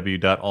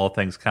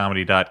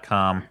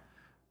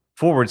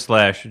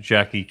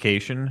www.allthingscomedy.com/Jackie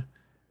Cation.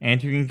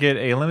 And you can get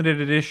a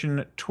limited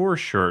edition tour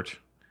shirt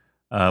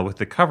with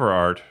the cover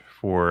art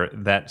for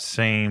that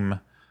same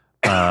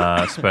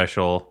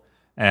special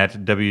at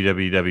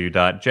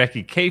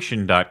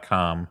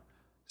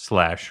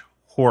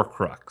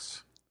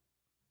www.jackiecation.com/Horcrux.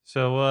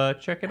 So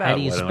check it out. How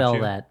do you why don't spell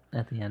you? that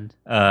at the end?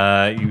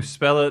 You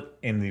spell it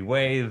in the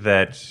way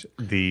that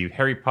the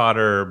Harry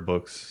Potter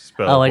books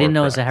spell. Oh, I didn't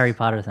know it was Horcrux. a Harry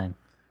Potter thing.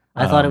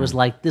 I thought it was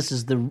like this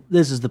is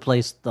the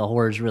place the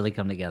horrors really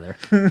come together.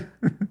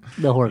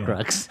 The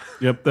Horcrux.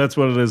 Yep, that's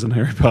what it is in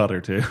Harry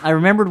Potter too. I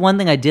remembered one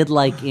thing I did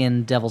like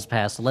in Devil's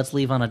Pass. So let's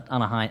leave on a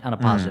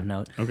positive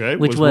note. Okay,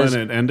 which was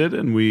when it ended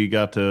and we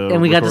got to stop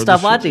record the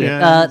watching shit.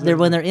 it. Yeah,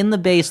 When they're in the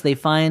base, they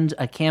find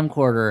a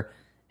camcorder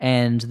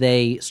and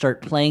they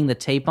start playing the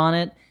tape on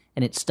it,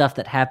 and it's stuff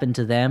that happened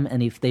to them.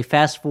 And if they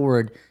fast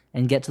forward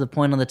and get to the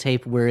point on the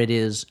tape where it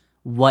is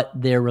what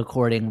they're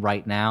recording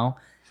right now,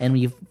 and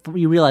you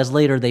realize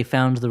later they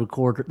found the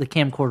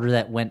camcorder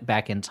that went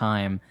back in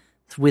time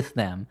with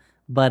them.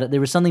 But there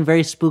was something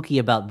very spooky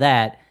about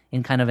that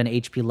in kind of an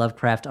H.P.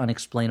 Lovecraft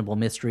unexplainable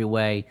mystery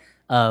way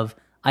of,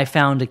 I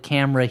found a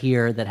camera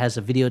here that has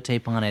a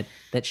videotape on it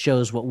that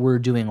shows what we're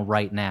doing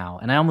right now.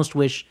 And I almost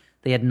wish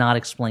they had not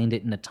explained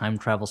it in a time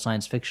travel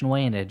science fiction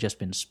way and it had just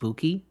been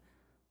spooky.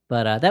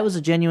 But that was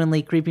a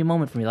genuinely creepy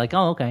moment for me. Like,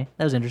 oh, okay,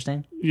 that was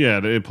interesting. Yeah,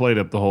 it played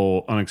up the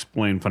whole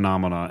unexplained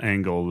phenomena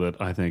angle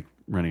that I think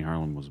Rennie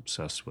Harlan was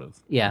obsessed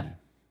with. Yeah.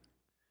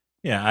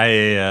 Yeah,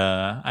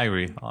 I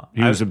agree.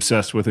 He was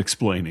obsessed with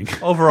explaining.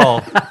 Overall,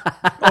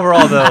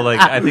 though, like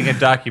I think a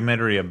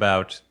documentary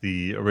about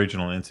the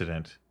original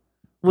incident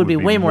Would be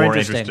way more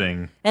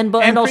interesting. And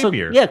also,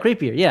 creepier. yeah,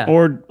 creepier, yeah.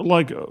 Or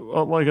like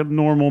a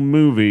normal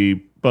movie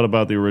but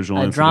about the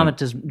original a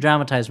incident.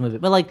 dramatized movie.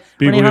 But like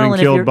People Rennie getting Harlan,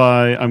 killed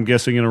by, I'm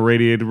guessing, an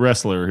irradiated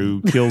wrestler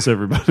who kills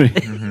everybody.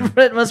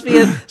 it must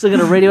be some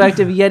kind of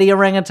radioactive Yeti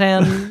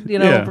orangutan,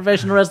 Yeah.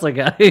 professional wrestler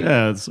guy.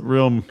 Yeah, it's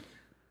real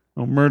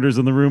murders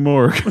in the Rue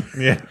Morgue.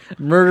 Yeah.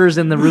 Murders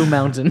in the Rue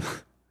Mountain.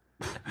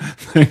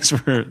 Thanks for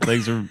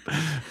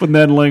putting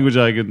that in language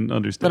I can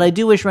understand. But I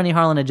do wish Rennie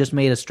Harlan had just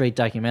made a straight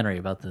documentary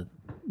about the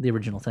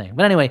original thing.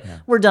 But anyway,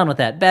 we're done with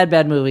that.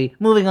 Bad movie.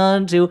 Moving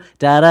on to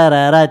da da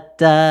da da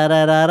da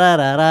da da da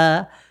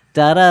da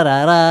da da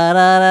da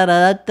da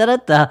da da da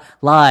da.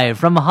 Live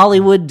from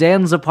Hollywood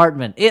Dan's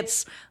apartment.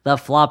 It's the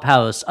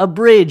Flophouse,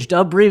 abridged,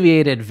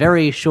 abbreviated,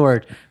 very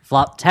short,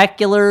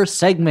 Floptacular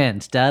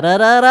segment. Da da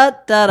da da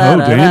da da. Oh,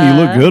 Dan,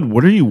 you look good.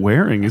 What are you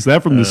wearing? Is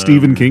that from the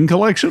Stephen King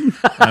collection?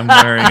 I'm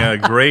wearing a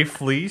gray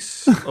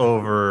fleece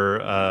over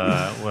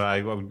what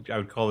I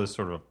would call this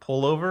sort of a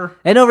pullover.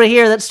 And over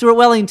here, that's Stuart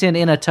Wellington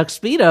in a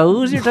tuxedo.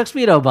 Who's your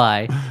tuxedo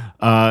by?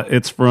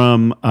 It's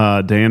from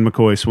Dan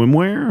McCoy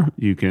Swimwear.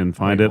 You can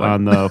find it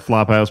on the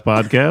Flophouse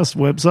Podcast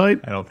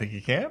website. I don't think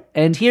you can.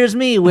 And here's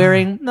me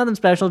wearing nothing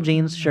special,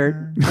 jeans, shirt,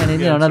 and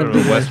Yeah, nothing sort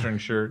of a Western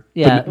shirt.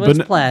 Yeah, well,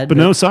 it's plaid. But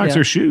no socks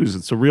yeah. or shoes.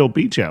 It's a real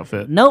beach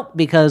outfit. Nope,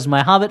 because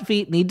my hobbit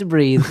feet need to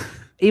breathe,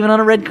 even on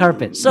a red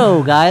carpet.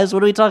 So, guys,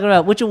 what are we talking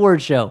about? Which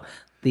award show?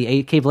 The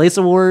AK Place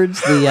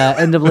Awards, the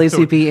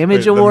NAACP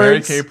Image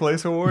Awards. The Mary Kay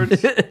Place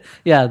Awards.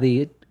 Yeah,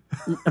 the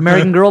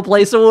American Girl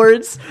Place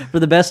Awards for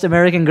the best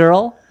American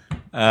girl.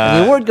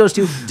 And the award goes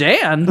to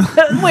Dan.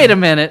 Wait a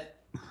minute.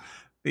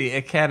 The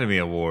Academy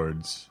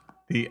Awards.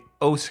 The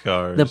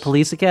Oscars. The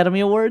Police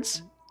Academy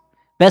Awards.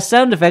 Best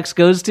sound effects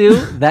goes to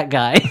that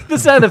guy, the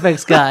sound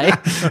effects guy.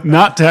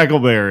 Not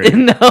Tackleberry.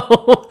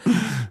 No.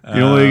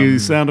 The only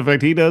sound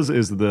effect he does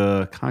is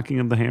the cocking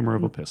of the hammer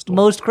of a pistol.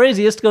 Most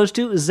craziest goes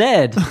to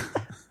Zed.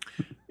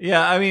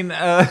 Yeah, I mean...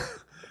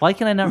 Why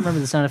can I not remember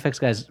the sound effects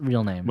guy's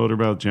real name?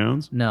 Motormouth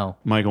Jones? No.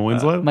 Michael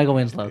Winslow? Michael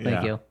Winslow,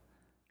 thank Yeah. you.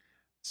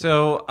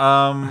 So,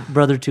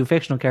 Brother to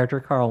fictional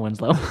character Carl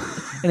Winslow.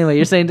 Anyway,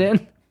 you're saying,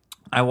 Dan?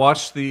 I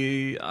watched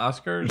the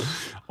Oscars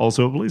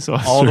Also a police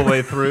officer. all the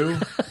way through,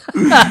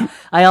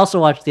 I also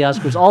watched the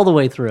Oscars all the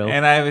way through.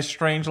 and I have a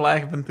strange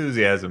lack of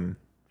enthusiasm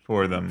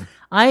for them.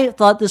 I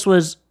thought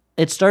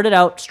it started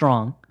out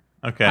strong.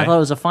 Okay. I thought it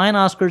was a fine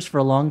Oscars for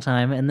a long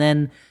time, and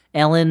then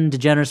Ellen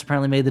DeGeneres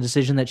apparently made the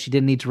decision that she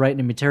didn't need to write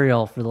any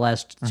material for the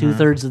last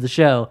 2/3 of the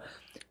show.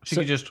 She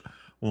could just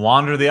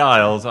wander the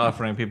aisles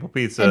offering people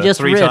pizza And just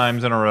 3 riff.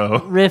 times in a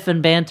row. Riff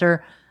and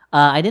banter.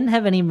 I didn't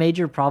have any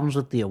major problems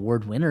with the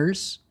award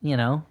winners,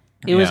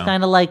 It was Yeah.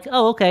 kind of like,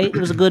 oh, okay, it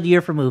was a good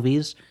year for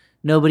movies.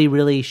 Nobody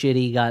really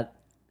shitty got,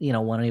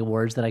 won any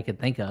awards that I could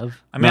think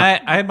of. I mean,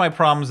 I had my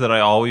problems that I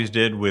always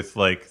did with,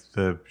 like,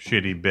 the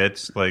shitty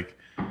bits. Like,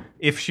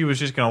 if she was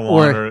just going to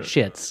wander... Or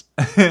shits.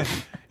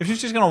 if she's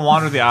just going to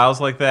wander the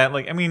aisles like that,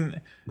 like, I mean,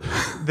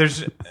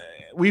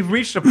 we've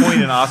reached a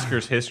point in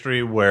Oscars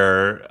history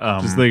where...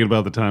 Just thinking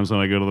about the times when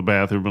I go to the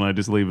bathroom and I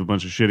just leave a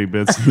bunch of shitty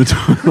bits in the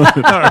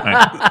toilet. all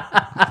right.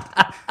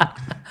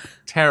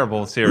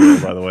 Terrible cereal,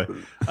 by the way.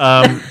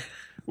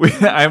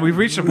 We've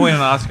reached a point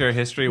in Oscar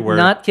history where...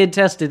 Not kid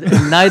tested,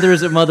 and neither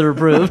is it mother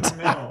approved.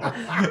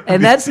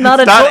 And that's not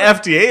a not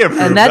toy. FDA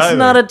approved. And that's either.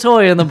 not a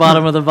toy in the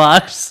bottom of the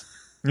box.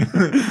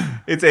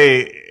 It's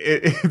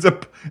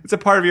a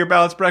part of your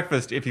balanced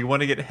breakfast if you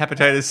want to get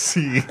hepatitis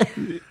C.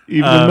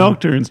 Even the milk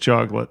turns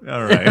chocolate.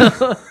 All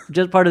right.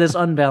 Just part of this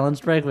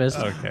unbalanced breakfast.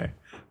 Okay.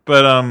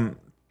 But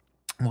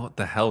what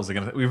the hell is it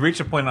gonna? We've reached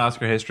a point in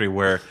Oscar history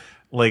where,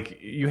 like,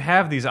 you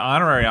have these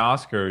honorary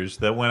Oscars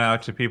that went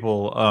out to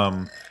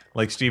people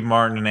like Steve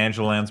Martin and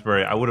Angela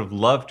Lansbury. I would have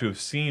loved to have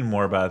seen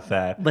more about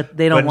that, But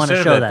they don't wanna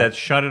instead show of that. That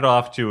shut it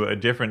off to a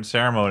different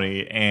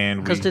ceremony,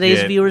 and Because we today's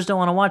get viewers don't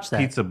want to watch that.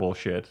 pizza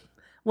bullshit.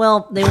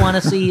 Well, they want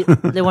to see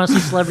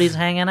celebrities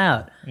hanging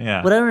out.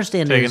 Yeah. What I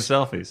understand Taking is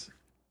selfies.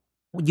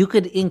 you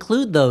could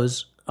include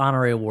those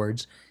honorary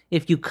awards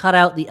if you cut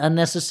out the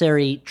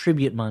unnecessary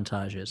tribute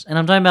montages. And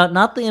I'm talking about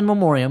not the in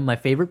memoriam, my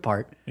favorite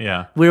part,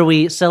 Yeah. where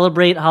we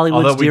celebrate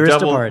Hollywood's Although dearest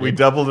departed. we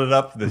doubled it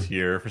up this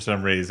year for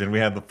some reason. We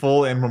had the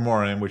full in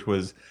memoriam, which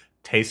was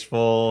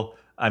tasteful.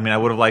 I mean, I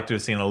would have liked to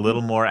have seen a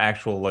little more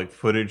actual like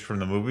footage from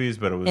the movies,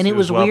 but it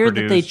was well weird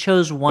that they produced.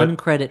 chose one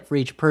But- credit for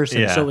each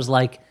person. Yeah. So it was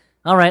like,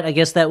 all right, I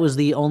guess that was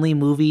the only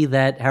movie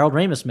that Harold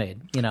Ramis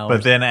made.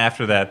 But then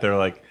after that, they're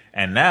like,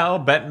 and now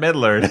Bette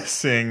Midler to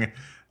sing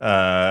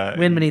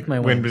Wind Beneath My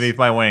Wings. Wind Beneath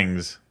My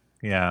Wings.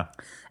 Yeah.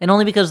 And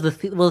only because the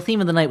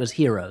theme of the night was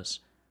Heroes.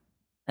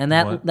 And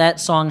What? that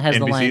song has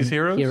the line... NBC's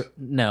Heroes?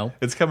 No.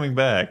 It's coming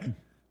back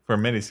for a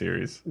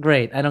miniseries.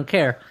 Great, I don't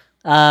care.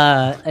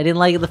 I didn't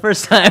like it the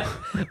first time.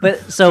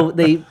 But so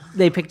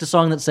they picked a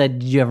song that said,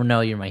 "Did you ever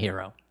know you're my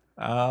hero?"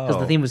 Oh.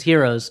 Because the theme was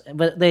Heroes.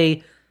 But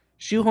they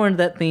shoehorned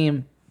that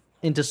theme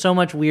into so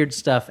much weird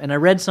stuff. And I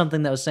read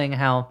something that was saying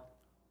how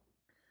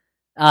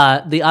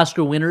the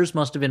Oscar winners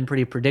must have been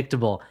pretty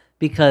predictable,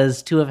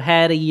 because to have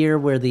had a year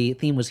where the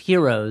theme was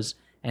Heroes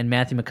and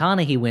Matthew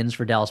McConaughey wins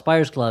for Dallas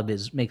Buyers Club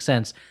makes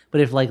sense.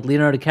 But if like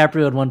Leonardo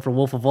DiCaprio had won for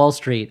Wolf of Wall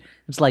Street,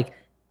 it's like,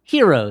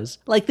 heroes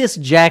like this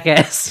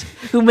jackass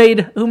who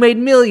made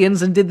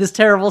millions and did this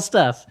terrible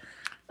stuff.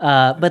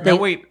 But they Now,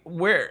 wait,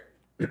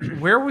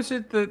 where was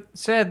it that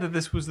said that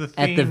this was the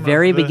theme? at the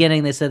very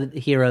beginning they said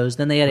heroes.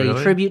 Then they had a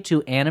Really? tribute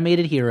to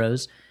animated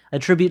heroes, a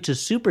tribute to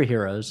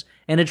superheroes,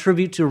 and a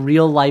tribute to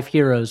real life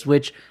heroes,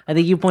 which I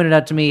think you pointed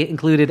out to me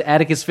included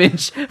Atticus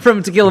Finch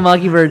from To Kill a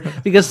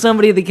Mockingbird, because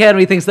somebody at the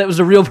Academy thinks that was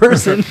a real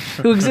person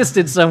who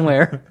existed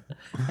somewhere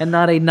and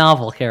not a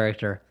novel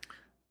character.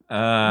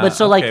 But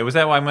so, okay, like- was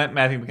that why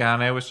Matthew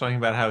McConaughey was talking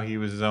about how he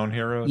was his own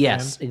hero? at the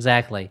Yes, end?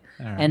 exactly.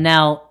 And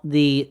now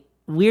the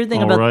weird thing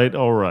All about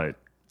right.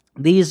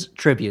 these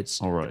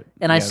tributes, All right.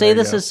 and I Yeah, say there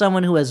you this go. as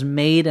someone who has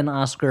made an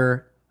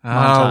Oscar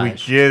Oh, we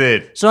montage. get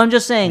it. So I'm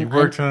just saying, You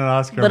worked on an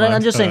Oscar but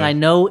I'm just saying, montage. I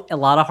know a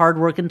lot of hard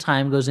work and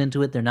time goes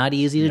into it. They're not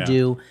easy to Yeah.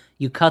 do.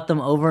 You cut them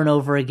over and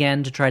over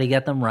again to try to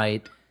get them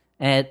right,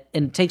 and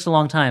it takes a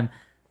long time.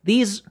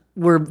 These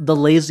were the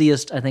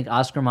laziest, I think,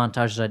 Oscar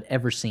montages I'd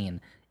ever seen.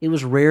 It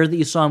was rare that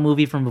you saw a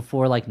movie from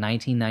before like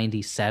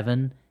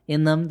 1997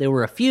 in them. There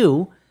were a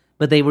few,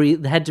 but they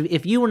had to.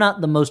 If you were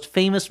not the most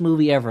famous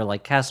movie ever,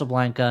 like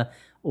Casablanca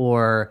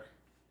or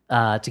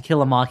To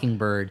Kill a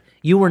Mockingbird,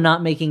 you were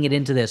not making it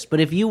into this. But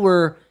if you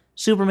were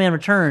Superman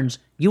Returns,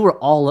 you were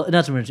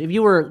not Superman Returns. If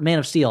you were Man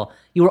of Steel,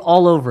 you were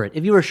all over it.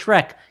 If you were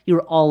Shrek, you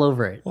were all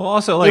over it. Well,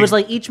 also, It was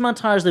like each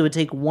montage they would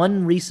take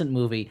one recent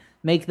movie,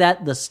 make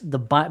that the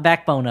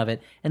backbone of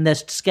it, and then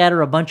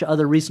scatter a bunch of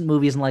other recent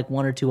movies and like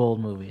one or two old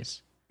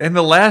movies. and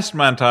the last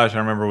montage I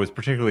remember was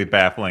particularly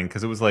baffling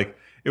because it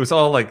was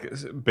all like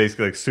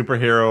basically like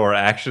superhero or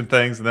action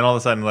things, and then all of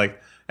a sudden, like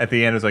at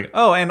the end, it was like,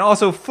 oh, and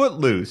also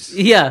Footloose.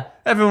 Yeah,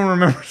 Everyone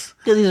remembers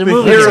because he's a the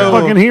movie He's hero. a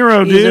fucking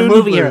hero, He's a dude.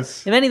 movie hero.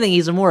 Footloose. If anything,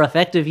 he's a more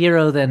effective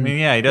hero than,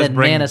 Yeah, he does than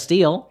bring Man of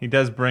Steel. He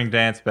does bring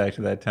dance back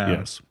to that town.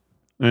 Yes.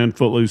 And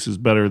Footloose is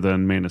better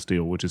than Man of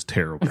Steel, which is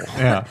terrible.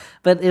 Yeah.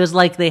 But it was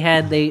like they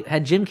had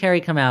Jim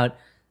Carrey come out,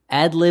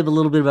 ad lib a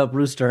little bit about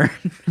Bruce Dern.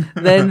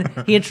 Then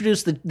he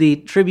introduced the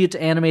tribute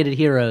to animated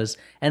heroes,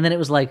 and then it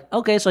was like,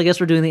 okay, so I guess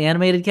we're doing the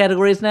animated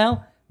categories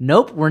now.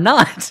 Nope, we're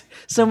not.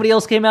 Somebody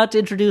else came out to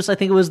introduce, I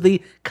think it was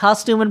the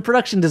Costume and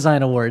Production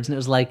Design Awards, and it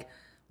was like,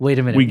 wait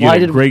a minute, We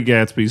get it. Great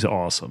Gatsby's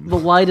awesome.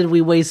 but why did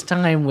we waste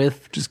time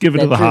with Just give it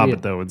that to The tribute?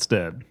 Hobbit, though,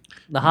 instead.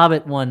 The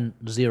Hobbit won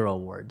 0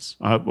 awards.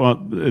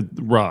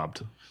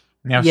 Robbed.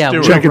 Now, Yeah,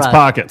 Stuart. Check its Right.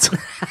 pockets.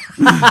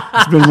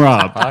 It's been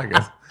robbed.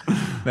 August.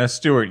 Now,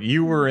 Stuart,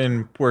 you were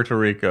in Puerto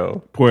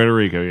Rico Puerto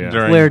Rico, yeah.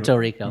 during Puerto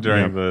Rico.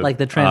 during the Like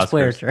the Oscars.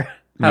 Transpuerto.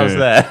 How's Yeah.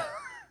 that?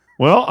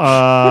 Well,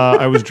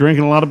 I was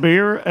drinking a lot of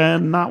beer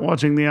and not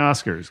watching the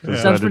Oscars. 'cause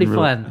I Sounds pretty didn't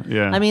really- fun.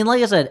 Yeah. I mean,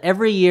 like I said,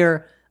 every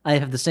year I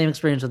have the same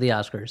experience with the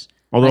Oscars.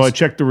 Although I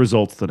checked the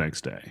results the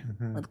next day.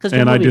 Because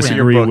And I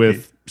disagree bookie.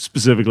 with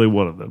specifically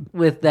one of them.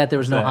 with that there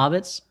was no that?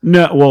 hobbits.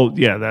 No, well,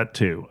 yeah, that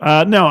too.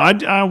 No,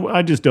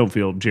 I just don't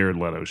feel Jared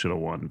Leto should have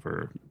won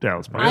for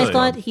Dallas Buyers I Club.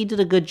 thought he did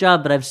a good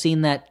job, but I've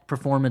seen that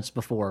performance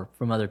before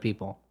from other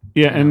people.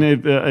 Yeah, and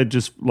it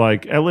just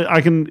like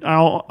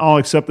I'll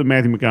accept that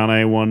Matthew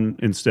McConaughey won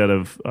instead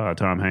of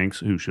Tom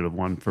Hanks, who should have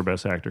won for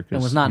Best Actor because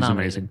And was not he's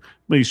nominated. amazing,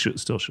 but he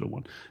still should have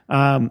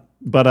won.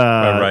 But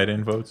By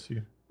write-in votes,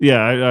 you.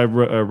 yeah, I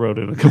wrote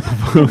in a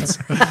couple votes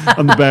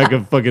on the back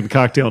of fucking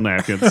cocktail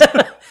napkins.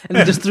 And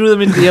they just threw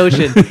them into the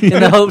ocean in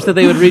the hopes that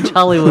they would reach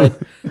Hollywood.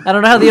 I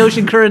don't know how the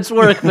ocean currents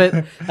work, but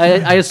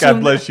I assume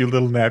God bless you,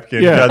 little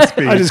napkin. Yeah,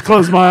 Godspeed. I just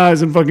closed my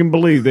eyes and fucking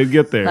believed they'd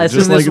get there. I assume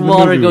just like this in the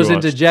water movie we goes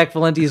into watched. Jack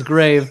Valenti's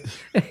grave.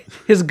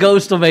 His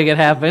ghost will make it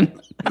happen.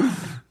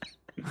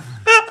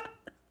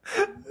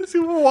 See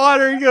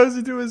water goes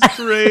into his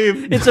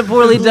grave. It's a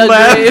poorly dug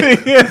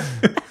grave.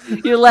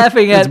 Laughing. You're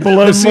laughing at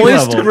below the sea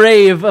moist level.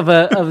 grave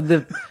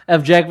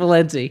of Jack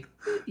Valenti.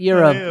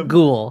 You're a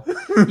ghoul.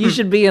 You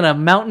should be in a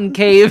mountain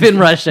cave in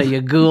Russia,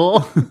 you ghoul.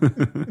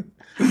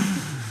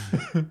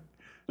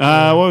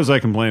 What was I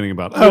complaining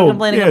about? were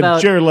complaining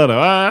about- Jared Leto.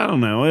 I don't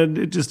know.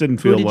 It just didn't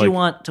Who feel did like you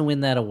want to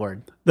win that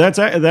award?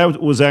 that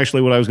was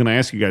actually what I was going to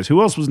ask you guys.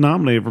 Who else was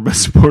nominated for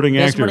Best Supporting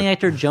Best Actor? supporting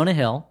actor Jonah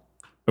Hill.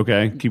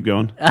 Okay, keep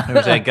going. There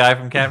was that guy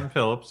from Captain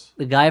Phillips.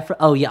 The guy for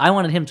I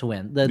wanted him to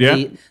win. The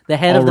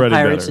head of the Already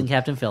Pirates better. and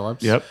Captain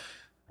Phillips. Yep.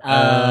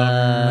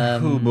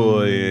 Oh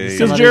boy. Some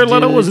Because other Jared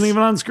Leto dudes. wasn't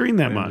even on screen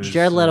that much.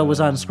 Jared Leto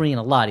was on screen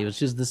a lot. He was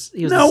just this.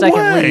 He was No the second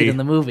way. lead in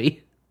the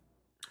movie.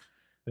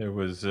 There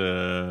was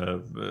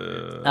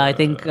I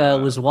think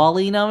was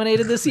Wall-E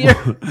nominated this year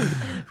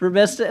for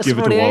best it to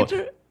supporting Wall-E.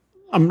 actor.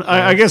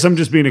 I guess I'm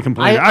just being a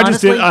complainer. I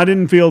honestly- I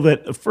didn't feel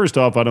that. First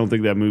off, I don't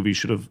think that movie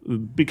should have,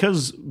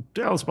 because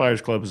Dallas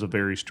Buyers Club is a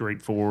very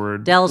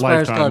straightforward Dallas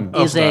Buyers Lifetime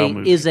Club style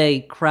movie. is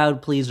a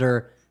crowd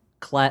pleaser,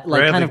 like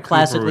Bradley kind of Cooper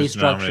classically was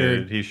structured.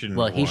 nominated. He shouldn't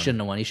Well, have he won. shouldn't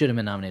have won. He shouldn't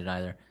have been nominated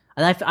either.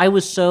 And I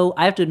was so.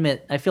 I have to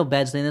admit, I feel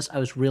bad saying this. I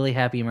was really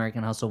happy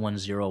American Hustle won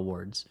 0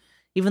 awards,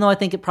 even though I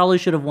think it probably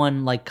should have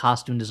won like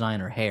costume design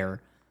or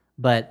hair.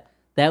 But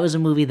that was a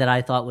movie that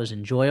I thought was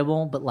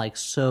enjoyable, but like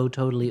so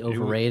totally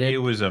overrated. It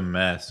was a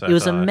mess. It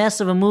was a mess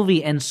of a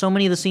movie, and so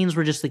many of the scenes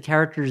were just the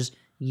characters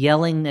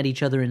yelling at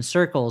each other in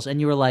circles,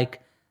 and you were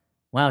like,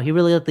 wow, he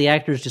really let the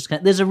actors just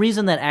there's a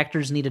reason that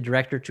actors need a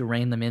director to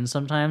rein them in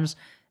sometimes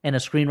and a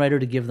screenwriter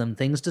to give them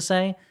things to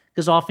say,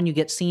 because often you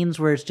get scenes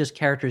where it's just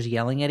characters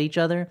yelling at each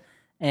other,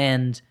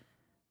 and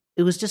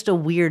it was just a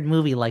weird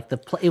movie. Like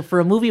for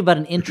a movie about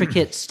an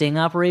intricate sting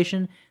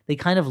operation, they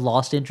kind of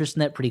lost interest in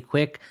that pretty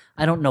quick.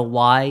 I don't know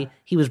why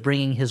he was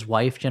bringing his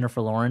wife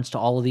Jennifer Lawrence to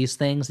all of these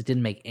things. It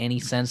didn't make any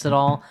sense at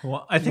all.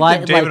 Well, I think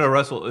that David O.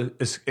 Russell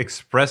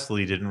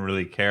expressly didn't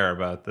really care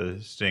about the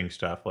Sting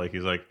stuff. Like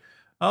he's like,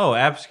 oh,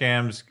 App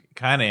Scam's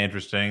kind of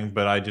interesting,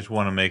 but I just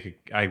want to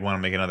make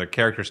another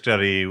character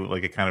study,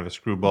 like a kind of a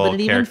screwball. But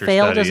it even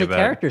failed as a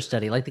character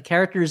study. Like the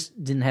characters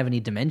didn't have any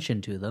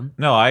dimension to them.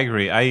 No, I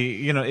agree.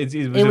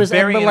 It was a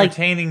very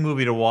entertaining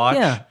movie to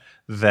watch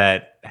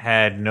that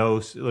had no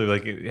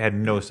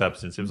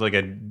substance. It was like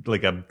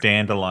a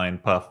dandelion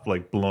puff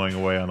like blowing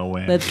away on the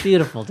wind. That's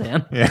beautiful,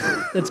 Dan.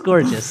 Yeah, that's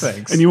gorgeous.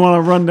 Thanks. And you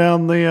want to run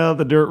down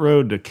the dirt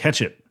road to catch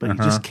it, but you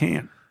just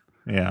can't.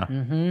 Yeah.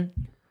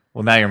 Mm-hmm.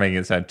 Well, now you're making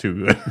it sound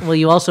too good. Well,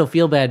 you also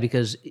feel bad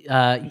because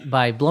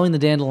by blowing the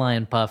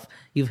dandelion puff,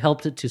 you've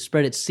helped it to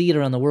spread its seed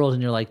around the world,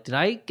 and you're like, did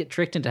I get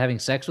tricked into having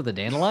sex with a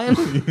dandelion?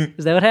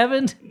 Is that what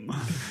happened?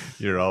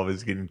 You're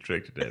always getting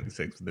tricked into having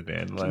sex with a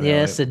dandelion.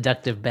 Yeah,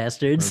 seductive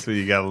bastards. That's what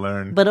you gotta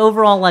learn. But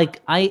overall,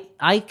 like,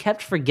 I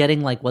kept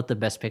forgetting, like, what the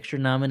Best Picture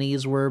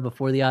nominees were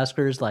before the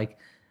Oscars. Like,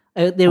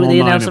 they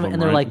announced them,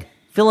 and they're like,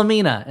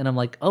 Philomena. And I'm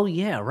like, oh,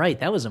 yeah, right,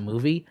 that was a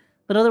movie.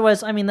 But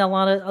otherwise, I mean,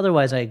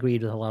 otherwise I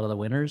agreed with a lot of the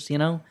winners, you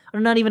know? Or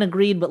not even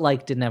agreed, but,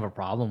 like, didn't have a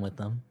problem with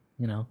them,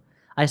 you know?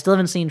 I still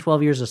haven't seen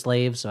 12 Years a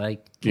Slave, so I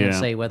can't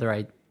say what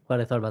I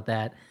thought about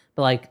that.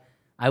 But, like,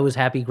 I was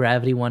happy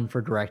Gravity won for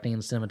directing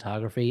and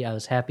cinematography. I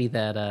was happy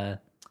that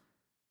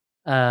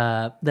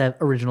that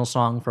original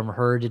song from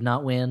Her did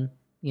not win,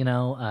 you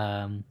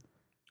know?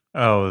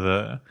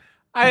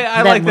 I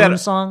that like that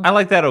song. I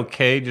like that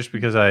okay, just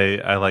because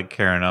I like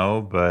Karen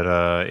O,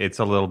 but it's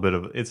a little bit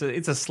of it's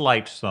a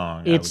slight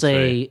song.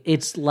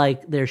 It's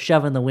like they're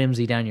shoving the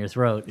whimsy down your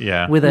throat.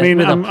 Yeah,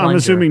 I'm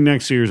assuming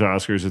next year's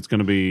Oscars it's going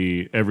to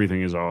be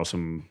Everything Is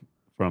Awesome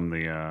from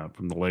the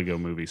Lego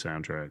Movie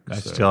soundtrack. I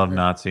still have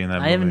not seen that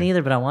movie. I haven't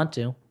either, but I want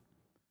to.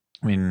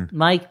 I mean,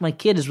 my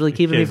kid is really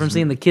keeping me from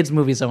seeing the kids'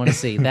 movies I want to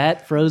see.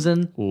 That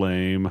Frozen,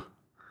 lame.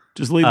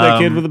 Just leave that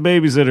kid with a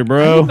babysitter,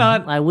 bro.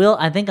 I will.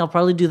 I think I'll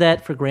probably do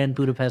that for Grand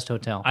Budapest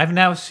Hotel. I've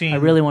now seen. I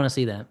really want to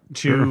see that.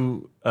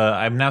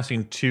 I've now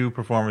seen two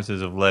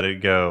performances of Let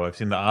It Go. I've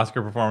seen the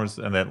Oscar performance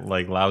and that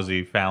like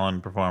lousy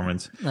Fallon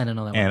performance. I don't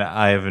know that and one.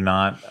 I have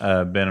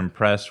not been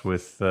impressed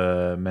with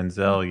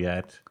Menzel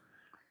yet.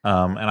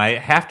 And I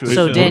have to.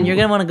 So Dan, you're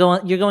gonna want to go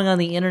on. You're going on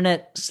the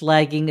internet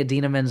slagging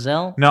Idina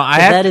Menzel. No,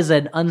 that is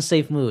an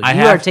unsafe mood.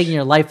 You are taking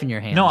your life in your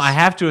hands. No, I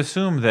have to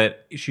assume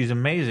that she's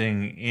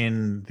amazing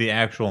in the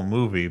actual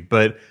movie,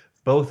 but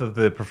both of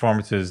the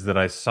performances that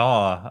I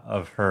saw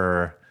of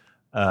her,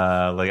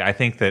 I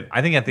think at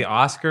the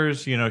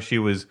Oscars, you know, she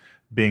was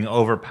being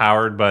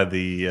overpowered by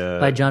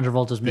by John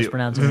Travolta's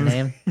mispronouncing her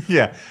name.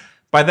 Yeah,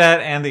 by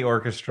that and the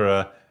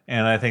orchestra,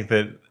 and I think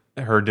that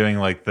her doing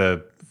like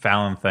the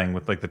Fallon thing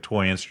with like the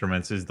toy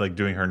instruments is like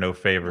doing her no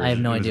favors. I have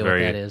no idea what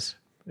that is.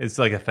 It's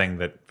like a thing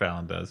that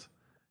Fallon does.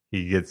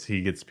 He gets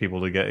people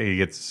to he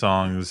gets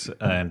songs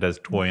and does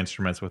toy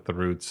instruments with the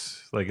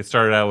Roots. Like it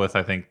started out with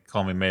I think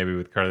Call Me Maybe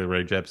with Carly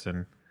Rae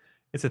Jepsen.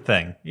 It's a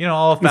thing. You know,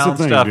 all of Fallon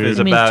stuff is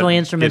about toy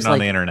instruments getting on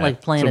the internet.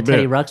 Like playing a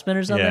Teddy Ruxpin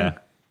or something.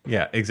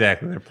 Yeah,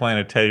 exactly. They're playing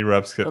a Teddy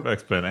Ruxpin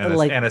and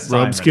a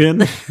Rubskin.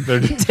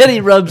 Teddy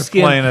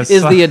Rubskin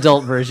is the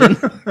adult version.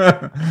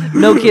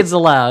 No kids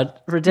allowed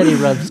for Teddy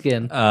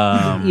Rubskin.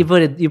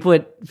 You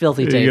put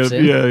filthy tapes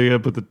in. Yeah, you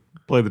got to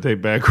play the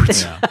tape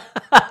backwards. Yeah.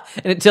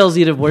 And it tells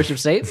you to worship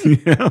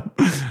Satan. Yeah.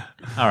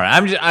 All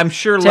right, I'm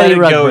sure Teddy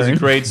 "Let It Go" is Rugburn. a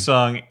great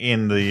song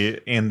in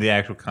the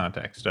actual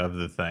context of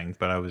the thing,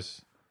 but I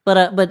was. But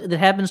it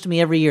happens to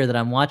me every year that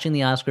I'm watching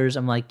the Oscars.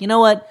 I'm like, you know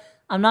what?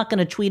 I'm not going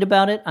to tweet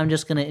about it. I'm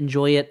just going to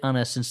enjoy it on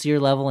a sincere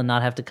level and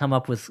not have to come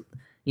up with,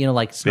 you know,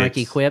 like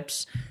snarky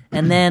quips.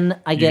 And then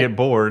I get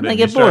bored. I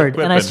get bored,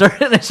 and I start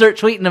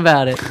tweeting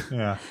about it.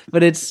 Yeah,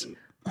 but it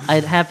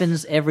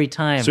happens every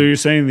time. So you're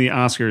saying the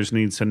Oscars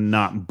needs to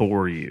not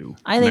bore you?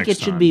 I think it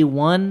should be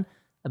 1,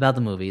 about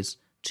the movies,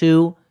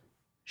 2,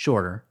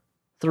 shorter,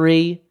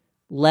 3,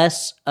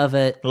 less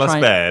bad.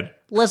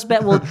 Less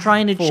bad. Well,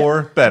 trying to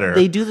 4, better.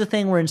 They do the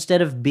thing where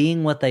instead of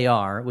being what they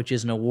are, which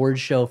is an award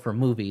show for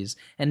movies,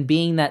 and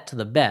being that to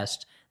the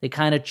best, they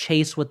kind of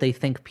chase what they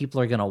think people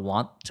are going to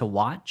want to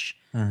watch.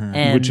 Mm-hmm.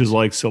 And which is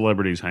like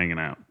celebrities hanging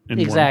out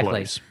in one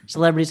place.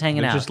 Celebrities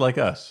hanging out. Just like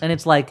us. And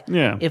it's like,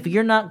 if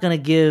you're not going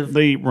to give...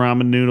 They eat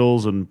ramen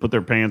noodles and put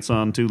their pants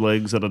on 2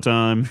 legs at a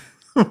time.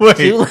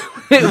 Wait,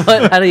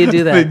 how do you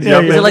do that? Is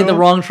it like the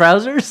wrong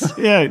trousers?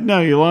 Yeah,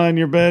 no, you lie on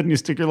your bed and you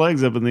stick your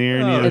legs up in the air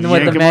and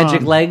what, the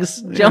magic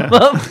legs jump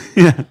up?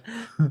 Yeah.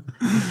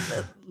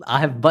 I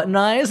have button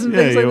eyes and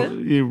things like that.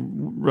 You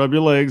rub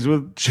your legs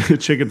with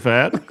chicken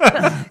fat.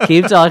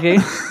 Keep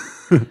talking.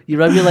 You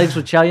rub your legs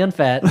with chow yun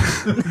fat.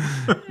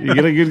 You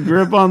get a good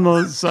grip on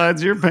the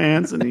sides of your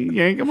pants and you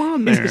yank them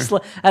on there.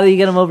 How do you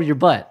get them over your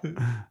butt?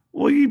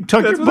 Well, you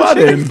tuck That's your what butt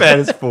the chicken in. fat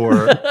is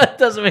for. That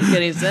doesn't make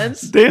any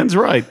sense. Dan's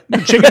right.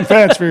 Chicken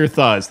fat's for your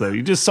thighs, though.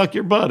 You just suck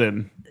your butt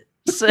in.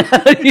 So,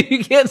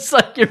 you can't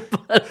suck your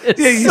butt.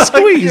 Yeah, you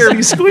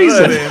squeeze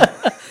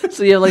it.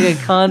 So you have like a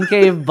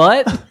concave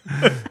butt?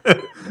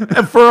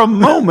 And for a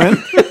moment.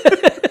 Well,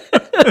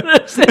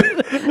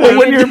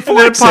 when you're And then it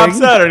flexing,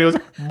 pops out and he goes,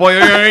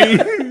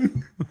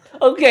 boing.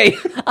 Okay,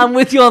 I'm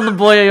with you on the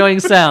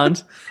boing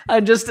sound. I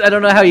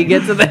don't know how you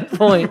get to that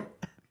point.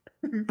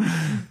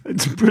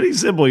 it's pretty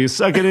simple. You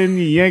suck it in,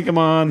 you yank them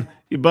on,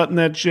 you button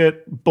that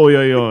shit,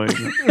 boing.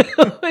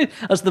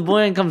 As the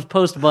boing comes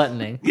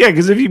post-buttoning. Yeah,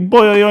 because if you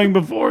boing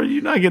before,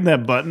 you're not getting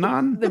that button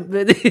on.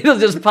 It'll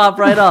just pop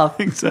right off.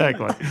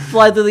 Exactly.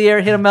 Fly through the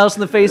air, hit a mouse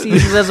in the face, he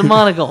uses it as a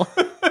monocle.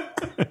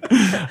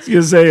 I was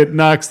going to say it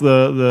knocks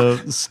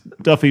the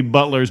stuffy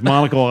butler's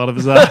monocle out of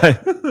his eye.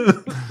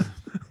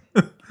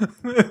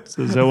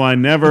 So I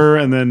never,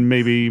 and then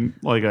maybe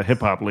like a hip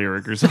hop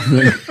lyric or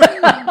something.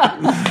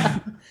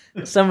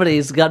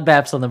 Somebody's got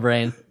baps on the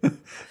brain.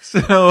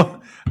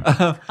 So,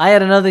 I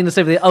had another thing to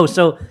say.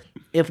 So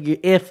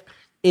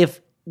if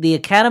the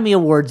Academy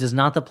Awards is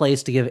not the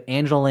place to give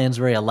Angela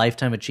Lansbury a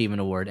Lifetime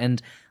Achievement Award,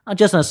 and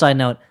just on a side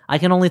note, I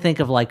can only think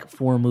of like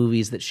 4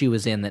 movies that she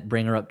was in that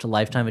bring her up to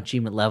Lifetime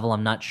Achievement level.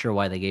 I'm not sure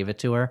why they gave it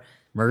to her.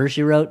 Murder,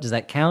 She Wrote, does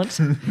that count?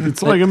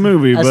 It's like a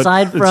movie, but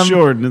it's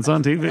short and it's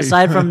on TV.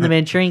 Aside from The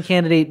Manchurian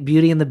Candidate,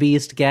 Beauty and the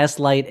Beast,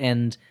 Gaslight,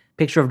 and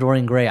Picture of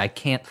Dorian Gray, I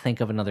can't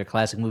think of another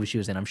classic movie she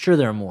was in. I'm sure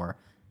there are more,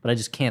 but I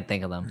just can't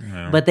think of them.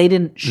 Yeah. But they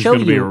didn't show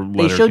gonna be a you.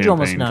 They letter showed you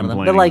almost campaign none of them.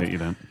 But complaining like, that you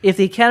don't. if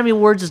the Academy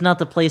Awards is not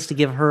the place to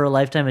give her a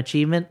Lifetime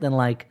Achievement, then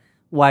like,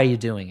 why are you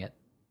doing it?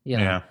 You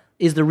know, Yeah.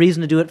 is the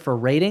reason to do it for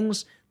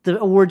ratings? The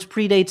awards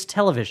predates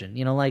television.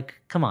 You know,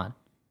 like, come on,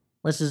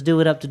 let's just do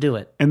it up to do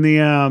it. And the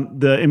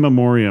in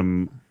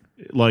memoriam,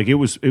 like it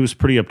was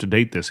pretty up to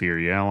date this year,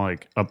 yeah,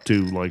 like up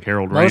to like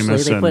Harold Ramis.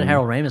 Mostly, they put and-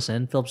 Harold Ramis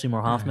in, Philip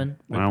Seymour Hoffman.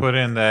 they Wow. put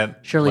in that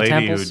Shirley lady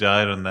Temples. who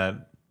died on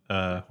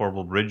that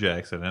horrible bridge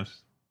accident.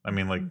 I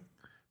mean, like,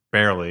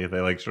 barely. They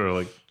like sort of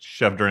like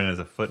shoved her in as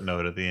a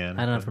footnote at the end.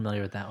 I'm not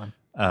familiar with that one.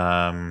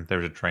 There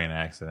was a train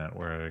accident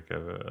where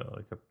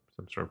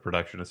some sort of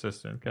production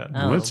assistant got.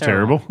 Oh, That's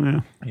terrible.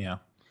 terrible. Yeah. Yeah.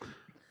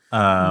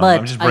 But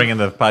I'm just bringing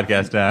the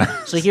podcast down.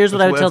 So here's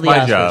what I would tell the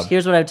That's my Oscars. job.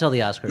 Here's what I would tell the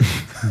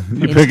Oscars. You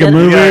pick Instead a of-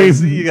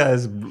 movie. You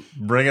guys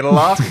bring it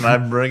aloft, and I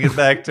bring it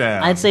back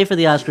down. I'd say for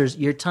the Oscars,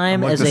 your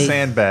time I'm like as the a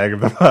sandbag of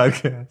the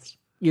podcast.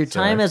 your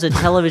time as a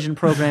television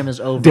program is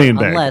over Dan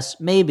bag. unless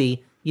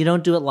maybe you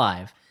don't do it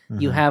live.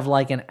 You have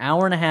like an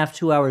hour and a half,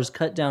 2 hours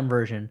cut down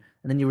version,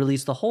 and then you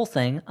release the whole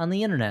thing on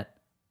the internet.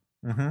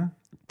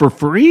 For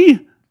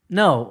free?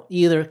 No,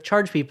 you either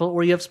charge people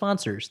or you have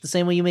sponsors. The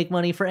same way you make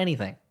money for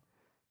anything.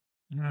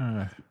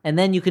 And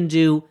then you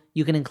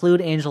can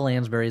include Angela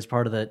Lansbury as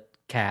part of the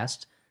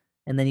cast,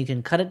 and then you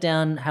can cut it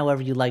down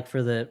however you like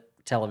for the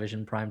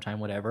television, primetime,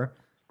 whatever.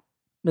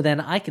 But then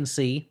I can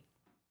see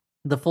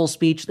the full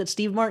speech that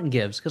Steve Martin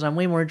gives, because I'm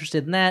way more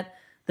interested in that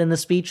than the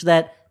speech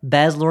that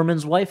Baz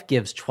Luhrmann's wife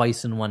gives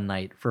twice in one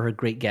night for her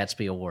Great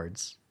Gatsby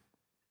Awards.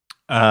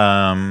 So,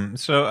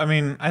 I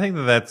mean, I think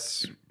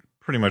that's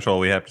pretty much all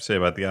we have to say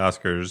about the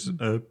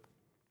Oscars,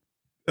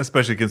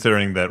 especially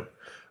considering that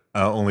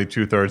only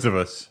 2/3 of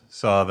us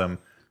saw them.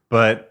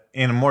 But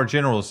in a more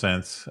general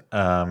sense,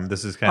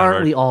 this is kind Aren't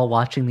of we all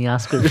watching the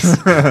Oscars?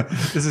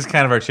 this is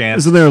kind of our chance.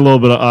 Isn't there a little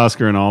bit of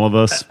Oscar in all of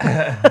us?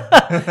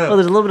 Well,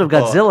 there's a little bit of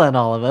Godzilla in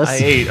all of us. I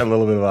ate a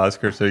little bit of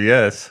Oscar, so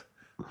yes.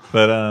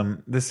 But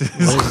this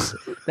is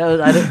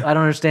I don't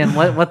understand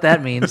what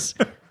that means.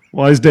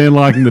 Why is Dan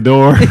locking the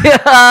door?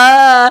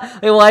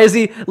 Hey, why is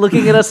he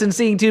looking at us and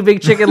seeing 2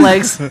 big chicken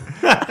legs?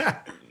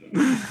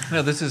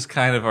 no. This is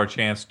kind of our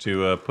chance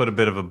to put a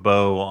bit of a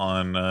bow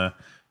on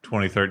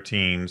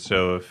 2013.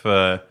 So if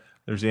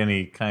there's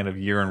any kind of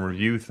year in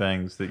review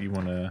things that you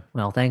want to,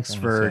 Well, thanks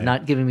for say.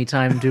 not giving me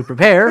time to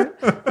prepare.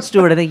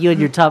 Stuart, I think you had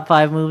your top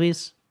 5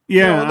 movies.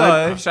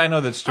 Yeah, I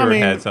know that Stuart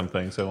mean- had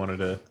something, so I wanted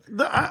to.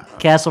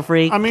 Castle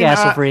Freak,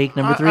 Castle Freak,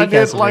 number 3, I did,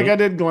 Castle like Freak. I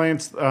did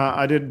glance.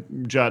 I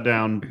did jot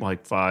down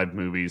like 5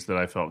 movies that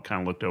I felt kind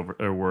of looked over,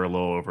 or were a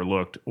little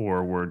overlooked,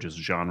 or were just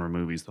genre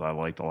movies that I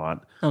liked a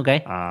lot.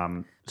 Okay.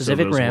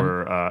 Pacific those Rim.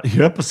 Were,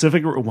 yeah,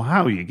 Pacific Rim.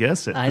 Wow, you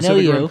guessed it. I know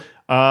Pacific you.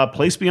 Rim.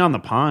 Place Beyond the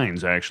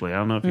Pines. Actually, I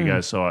don't know if you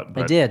guys saw it.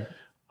 But, I did.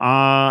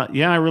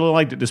 Yeah, I really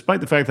liked it,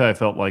 despite the fact that I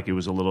felt like it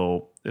was a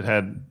little. It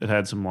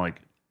had some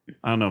like.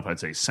 I don't know if I'd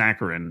say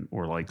saccharine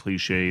or like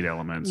cliched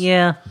elements.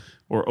 Yeah.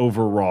 Or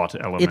overwrought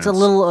elements. It's a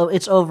little,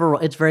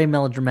 it's very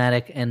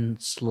melodramatic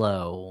and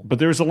slow. But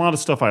there's a lot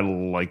of stuff I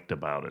liked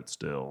about it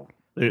still.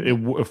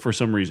 It for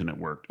some reason it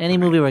worked. Any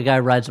movie where a guy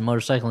rides a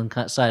motorcycle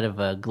inside of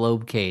a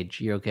globe cage,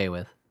 you're okay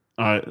with.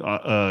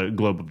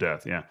 Globe of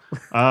Death, yeah.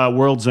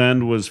 World's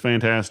End was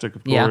fantastic,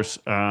 of Yeah. course.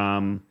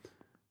 And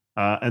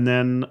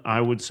then I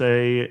would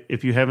say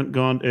if you haven't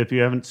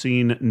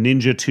seen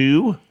Ninja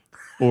 2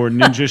 or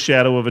Ninja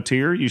Shadow of a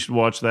Tear, you should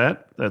watch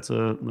that. That's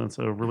a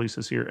release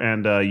this year.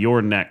 And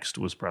Your Next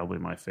was probably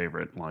my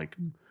favorite, like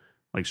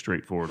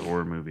straightforward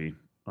horror movie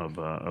of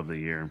the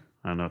year.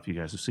 I don't know if you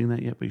guys have seen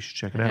that yet, but you should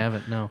check it I out.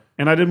 haven't, no.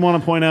 And I did want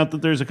to point out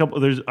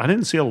that I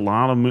didn't see a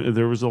lot of,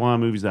 there was a lot of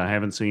movies that I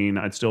haven't seen.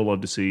 I'd still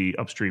love to see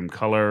Upstream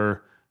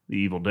Color, the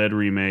Evil Dead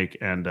remake,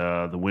 and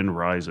The Wind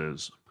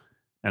Rises.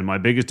 And my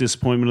biggest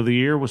disappointment of the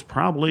year was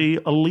probably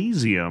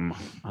Elysium.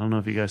 I don't know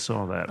if you guys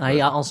saw that.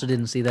 I also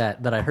didn't see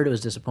that, but I heard it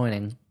was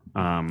disappointing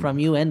from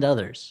you and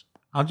others.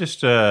 I'll just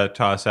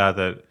toss out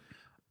that,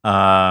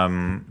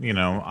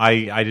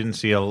 I didn't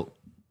see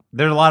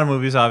there's a lot of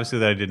movies, obviously,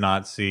 that I did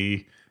not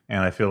see. And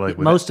I feel like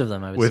most of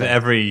them, I would with say.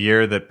 every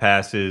year that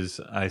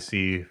passes, I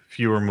see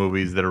fewer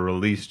movies that are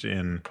released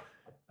in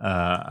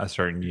a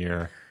certain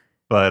year.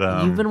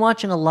 But You've been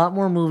watching a lot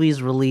more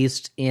movies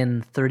released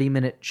in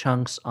 30-minute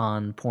chunks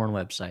on porn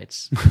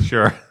websites.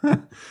 sure.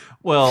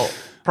 Well,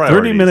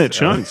 priorities. 30-minute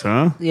chunks,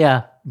 huh?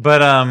 Yeah,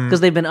 But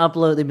because they've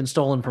been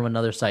stolen from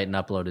another site and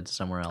uploaded to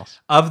somewhere else.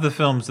 of the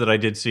films that I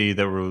did see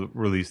that were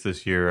released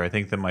this year, I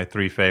think that my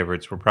three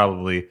favorites were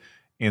probably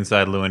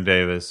Inside Llewyn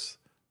Davis,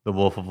 The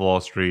Wolf of Wall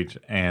Street,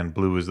 and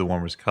Blue is the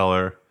Warmest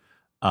Color.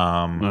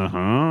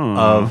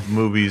 Of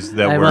movies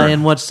that were.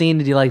 In what scene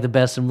did you like the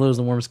best and Blue is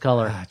the Warmest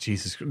Color?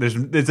 Jesus,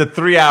 it's a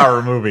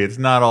 3-hour movie. It's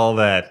not all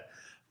that,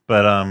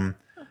 but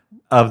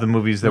of the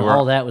movies that were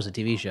All that was a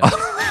TV show.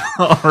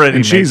 already.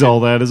 And She's mentioned, All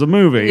That is a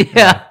movie.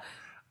 Yeah.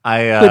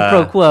 I Quid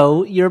pro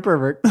quo, you're a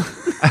pervert.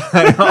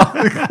 I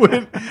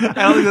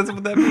don't think that's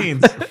what that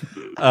means.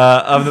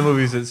 Of the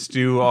movies that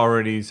Stu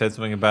already said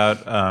something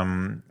about,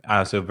 I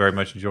also very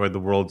much enjoyed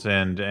The World's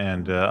End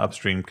and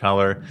Upstream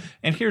Color.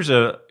 And here's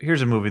a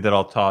movie that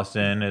I'll toss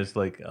in as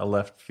like a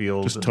left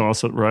field. Just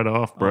toss it right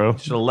off, bro.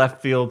 Just a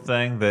left field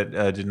thing that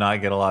did not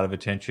get a lot of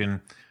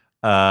attention.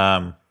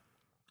 I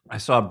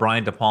saw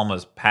Brian De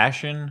Palma's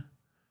Passion,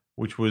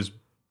 which was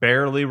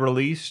barely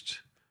released.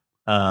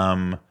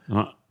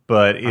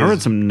 But I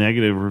read some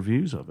negative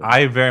reviews of it.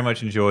 I very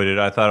much enjoyed it.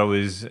 I thought it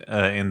was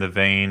in the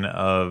vein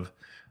of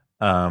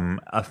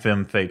a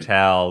femme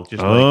fatale,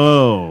 just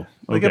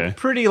like okay. a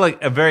pretty,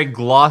 like a very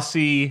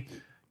glossy,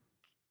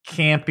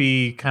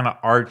 campy kind of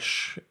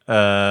arch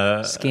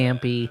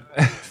Scampy.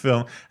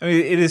 film. I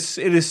mean, it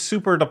is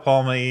super De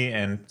Palma-y,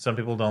 and some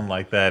people don't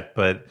like that,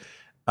 but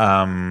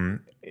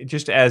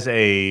just as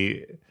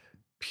a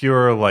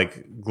pure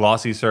like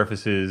glossy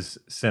surfaces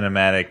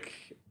cinematic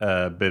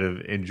bit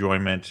of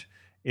enjoyment,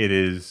 it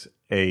is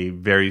a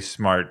very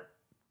smart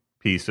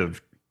piece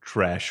of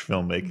trash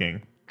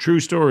filmmaking. True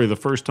story. The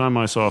first time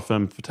I saw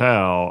Femme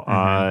Fatale,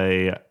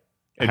 I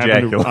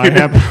happened to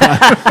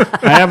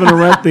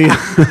rent the.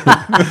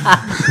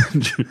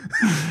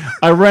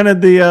 I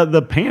rented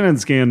the pan and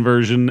scan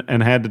version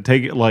and had to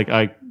take it. Like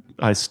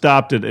I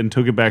stopped it and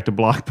took it back to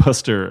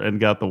Blockbuster and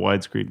got the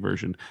widescreen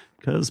version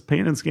because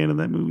pan and scan in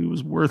that movie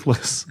was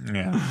worthless.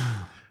 Yeah.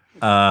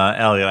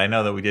 Elliot, I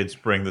know that we did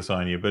spring this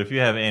on you, but if you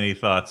have any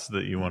thoughts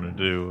that you want to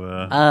do,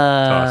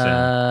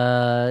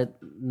 toss in.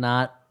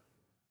 Not.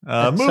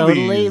 Movies.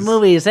 Totally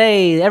movies.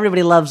 Hey,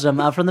 everybody loves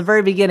them. From the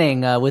very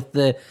beginning, with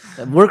the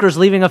workers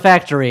leaving a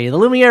factory, the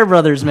Lumiere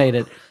brothers made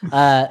it.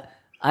 I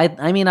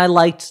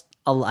liked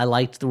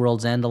The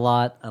World's End a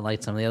lot. I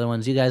liked some of the other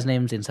ones you guys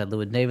named. Inside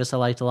Llewyn Davis, I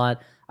liked a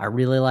lot. I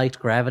really liked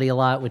Gravity a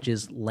lot, which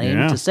is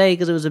lame to say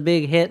because it was a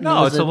big hit. And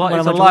No, it's a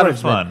lot of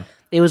fun.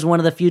 It was one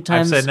of the few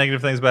times I've said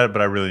negative things about it,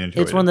 but I really enjoyed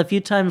it. It's one of the few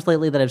times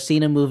lately that I've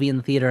seen a movie in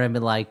the theater and I've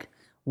been like,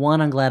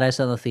 one, I'm glad I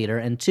saw it in the theater,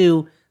 and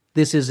two,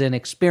 this is an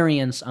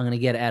experience I'm going to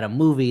get at a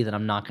movie that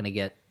I'm not going to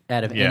get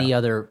out of any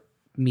other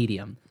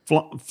medium.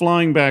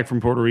 Flying back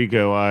from Puerto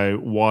Rico, I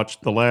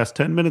watched the last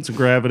 10 minutes of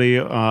Gravity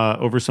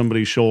over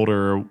somebody's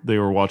shoulder. They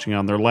were watching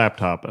on their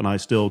laptop, and I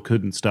still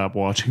couldn't stop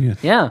watching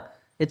it. Yeah,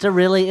 it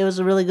was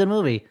a really good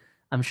movie.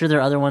 I'm sure there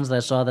are other ones that I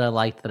saw that I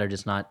liked that are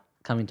just not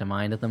coming to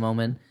mind at the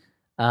moment.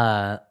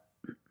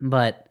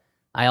 But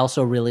I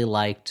also really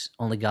liked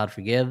Only God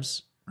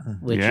Forgives,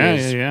 which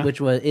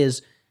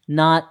is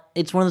not.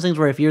 It's one of those things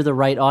where if you're the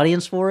right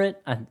audience for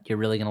it, you're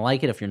really going to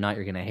like it. If you're not,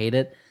 you're going to hate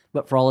it.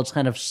 But for all its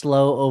kind of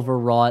slow,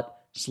 overwrought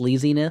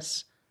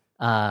sleaziness,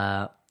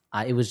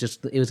 it was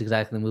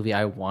exactly the movie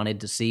I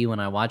wanted to see when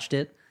I watched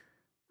it.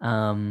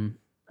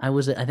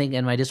 I think,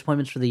 and my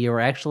disappointments for the year were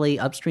actually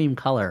Upstream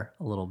Color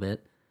a little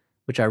bit,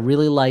 which I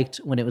really liked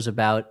when it was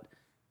about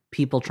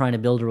people trying to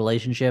build a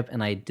relationship,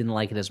 and I didn't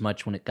like it as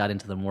much when it got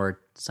into the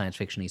more science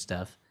fiction-y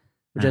stuff,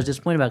 which I was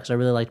disappointed about because I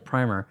really liked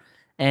Primer.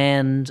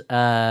 And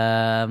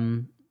I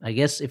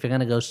guess if you're going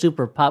to go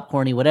super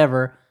popcorny,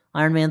 whatever,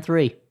 Iron Man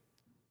 3.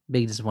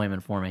 Big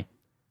disappointment for me.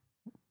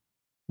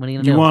 What are you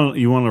going to do?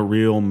 You want a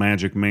real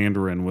magic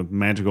Mandarin with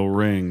magical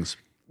rings.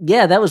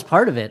 Yeah, that was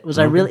part of it.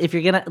 If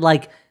you're going to,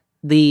 like,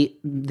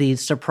 the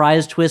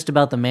surprise twist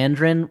about the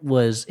Mandarin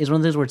is one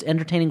of those where it's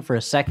entertaining for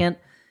a second,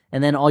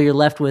 and then all you're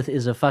left with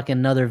is a fucking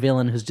another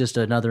villain who's just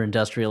another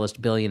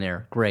industrialist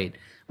billionaire. Great.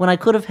 When I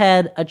could have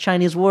had a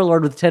Chinese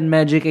warlord with 10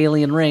 magic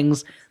alien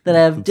rings that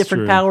have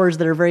different powers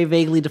that are very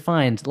vaguely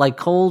defined, like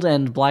Cold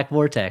and Black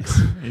Vortex.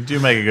 You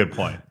do make a good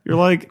point. You're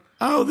like,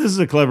 oh, this is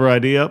a clever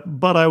idea,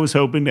 but I was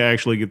hoping to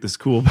actually get this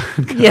cool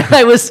bad guy. Yeah,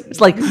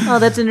 it's like, oh,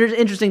 that's an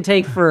interesting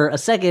take for a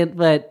second,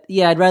 but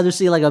yeah, I'd rather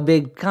see like a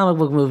big comic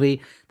book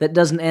movie that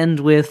doesn't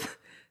end with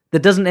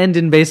that doesn't end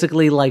in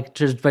basically like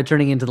just by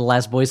turning into the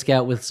last Boy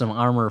Scout with some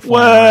armor.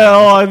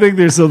 Well, I think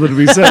there's something to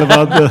be said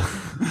about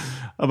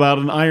about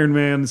an Iron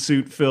Man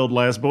suit filled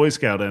last Boy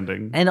Scout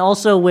ending. And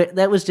also,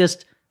 that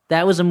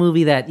was a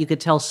movie that you could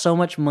tell so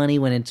much money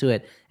went into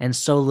it and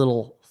so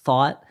little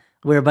thought.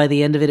 Where by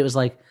the end of it, it was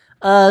like,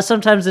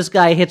 sometimes this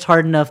guy hits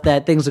hard enough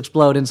that things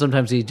explode, and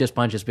sometimes he just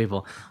punches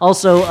people.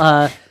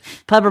 Also,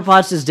 Pepper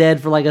Potts is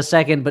dead for like a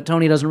second, but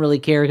Tony doesn't really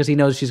care because he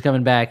knows she's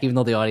coming back, even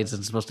though the audience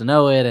isn't supposed to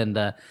know it.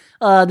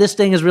 And this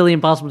thing is really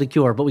impossible to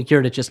cure, but we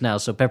cured it just now,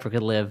 so Pepper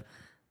could live.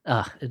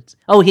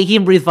 He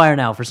can breathe fire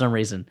now for some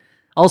reason.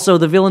 Also,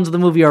 the villains of the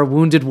movie are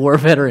wounded war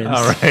veterans.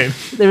 All right.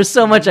 There was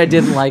so much I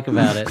didn't like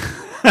about it.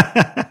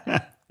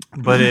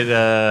 But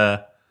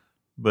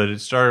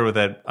it started with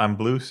that "I'm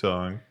Blue"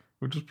 song,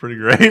 which was pretty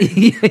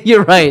great.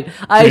 You're right.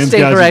 I Dan's stay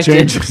got to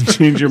corrected.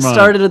 change your mind.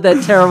 Started with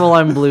that terrible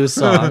 "I'm Blue"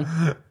 song.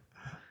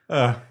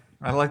 I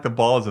like the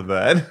balls of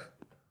that.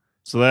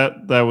 So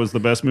that was the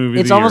best movie.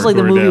 It's of the almost year, like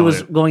the Corey movie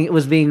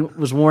Daly.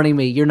 was warning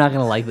me. You're not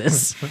going to like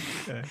this.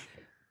 Okay.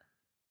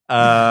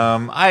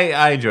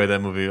 I enjoyed that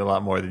movie a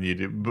lot more than you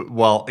do, but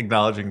while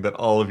acknowledging that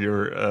all of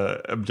your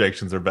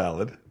objections are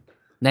valid.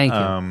 Thank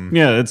you.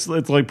 Yeah, it's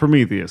like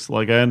Prometheus.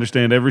 Like I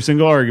understand every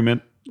single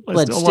argument,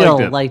 But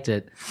still liked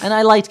it. And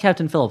I liked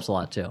Captain Phillips a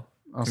lot too.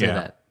 I'll say Yeah.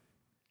 that.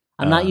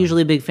 I'm not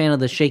usually a big fan of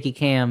the shaky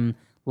cam,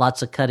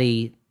 lots of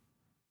cutty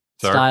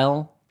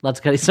style. Lots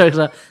of cutty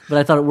style, but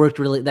I thought it worked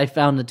really. I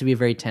found it to be a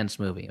very tense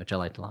movie, which I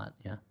liked a lot.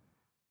 Yeah.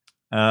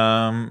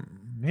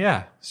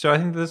 Yeah. So I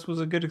think this was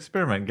a good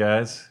experiment,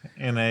 guys.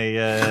 In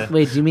a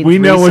Wait, do you mean We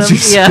know what you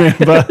threesome?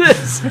 stand by.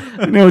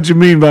 We know what you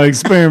mean by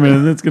experiment,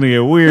 and it's going to get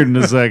weird in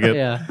a second.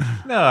 Yeah.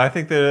 no, I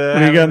think that What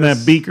do you got in having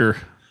that beaker?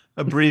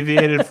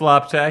 abbreviated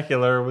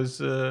Floptacular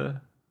was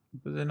a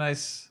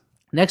nice.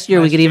 Next year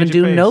we Nice could even change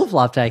of do pace. no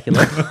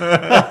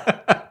Floptacular.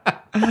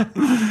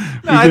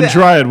 You can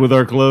try it with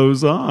our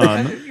clothes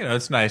on.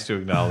 It's nice to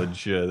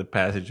acknowledge the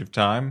passage of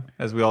time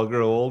as we all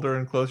grow older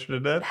and closer to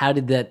death. How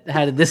did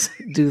this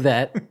do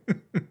that?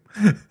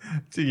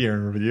 It's a year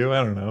in review.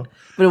 I don't know.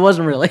 But it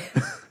wasn't really.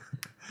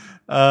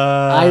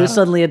 I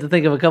suddenly had to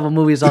think of a couple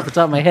movies off the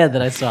top of my head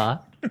that I saw.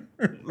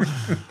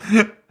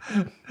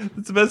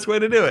 It's the best way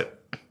to do it.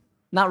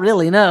 Not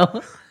really,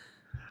 no.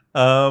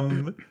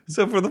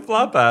 So for the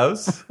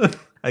Flophouse,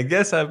 I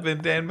guess I've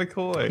been Dan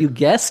McCoy. You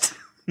guessed?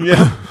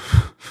 Yeah.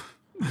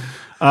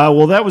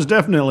 Well, that was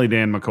definitely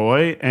Dan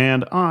McCoy,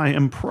 and I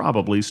am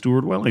probably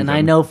Stuart Wellington. And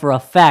I know for a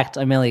fact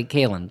I'm Elliot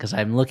Kalin because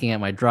I'm looking at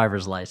my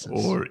driver's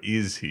license. Or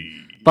is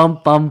he?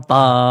 Bum, bum,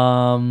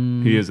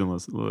 bum. he isn't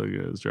looking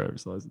at his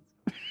driver's license.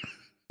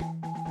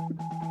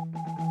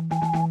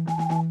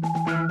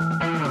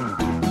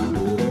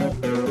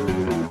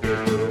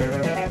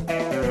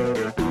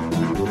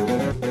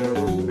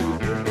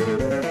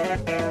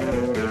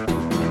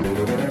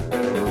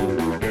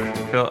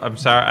 Phil, I'm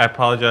sorry. I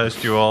apologize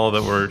to you all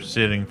that we're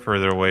sitting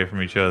further away from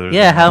each other.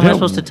 Yeah, how am I Yeah,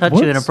 supposed to touch you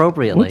what's-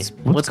 inappropriately?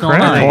 What's going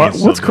crack-a- on?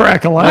 What's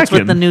crack-a-lackin'? What's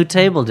with the new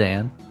table,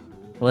 Dan?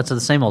 Well, it's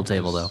the same old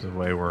table, though. That's the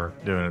way we're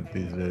doing it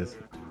these days.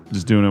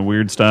 Just doing a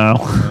weird style.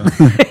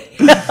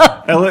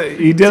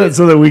 He did it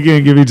so that we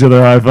can't give each other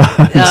high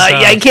fives.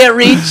 I can't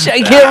reach.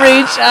 I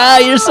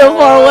can't reach. You're so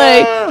far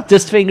away.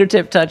 Just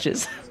fingertip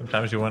touches.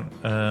 Sometimes you want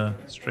a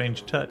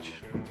strange touch.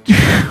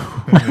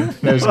 That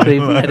was creepy.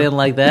 I didn't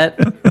like that.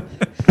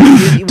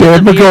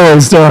 Dan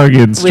McCoy starring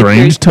in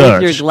Strange With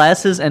Touch. your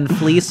glasses and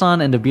fleece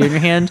on and a beer in your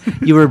hand,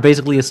 you were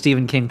basically a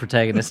Stephen King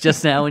protagonist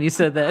just now when you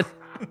said that.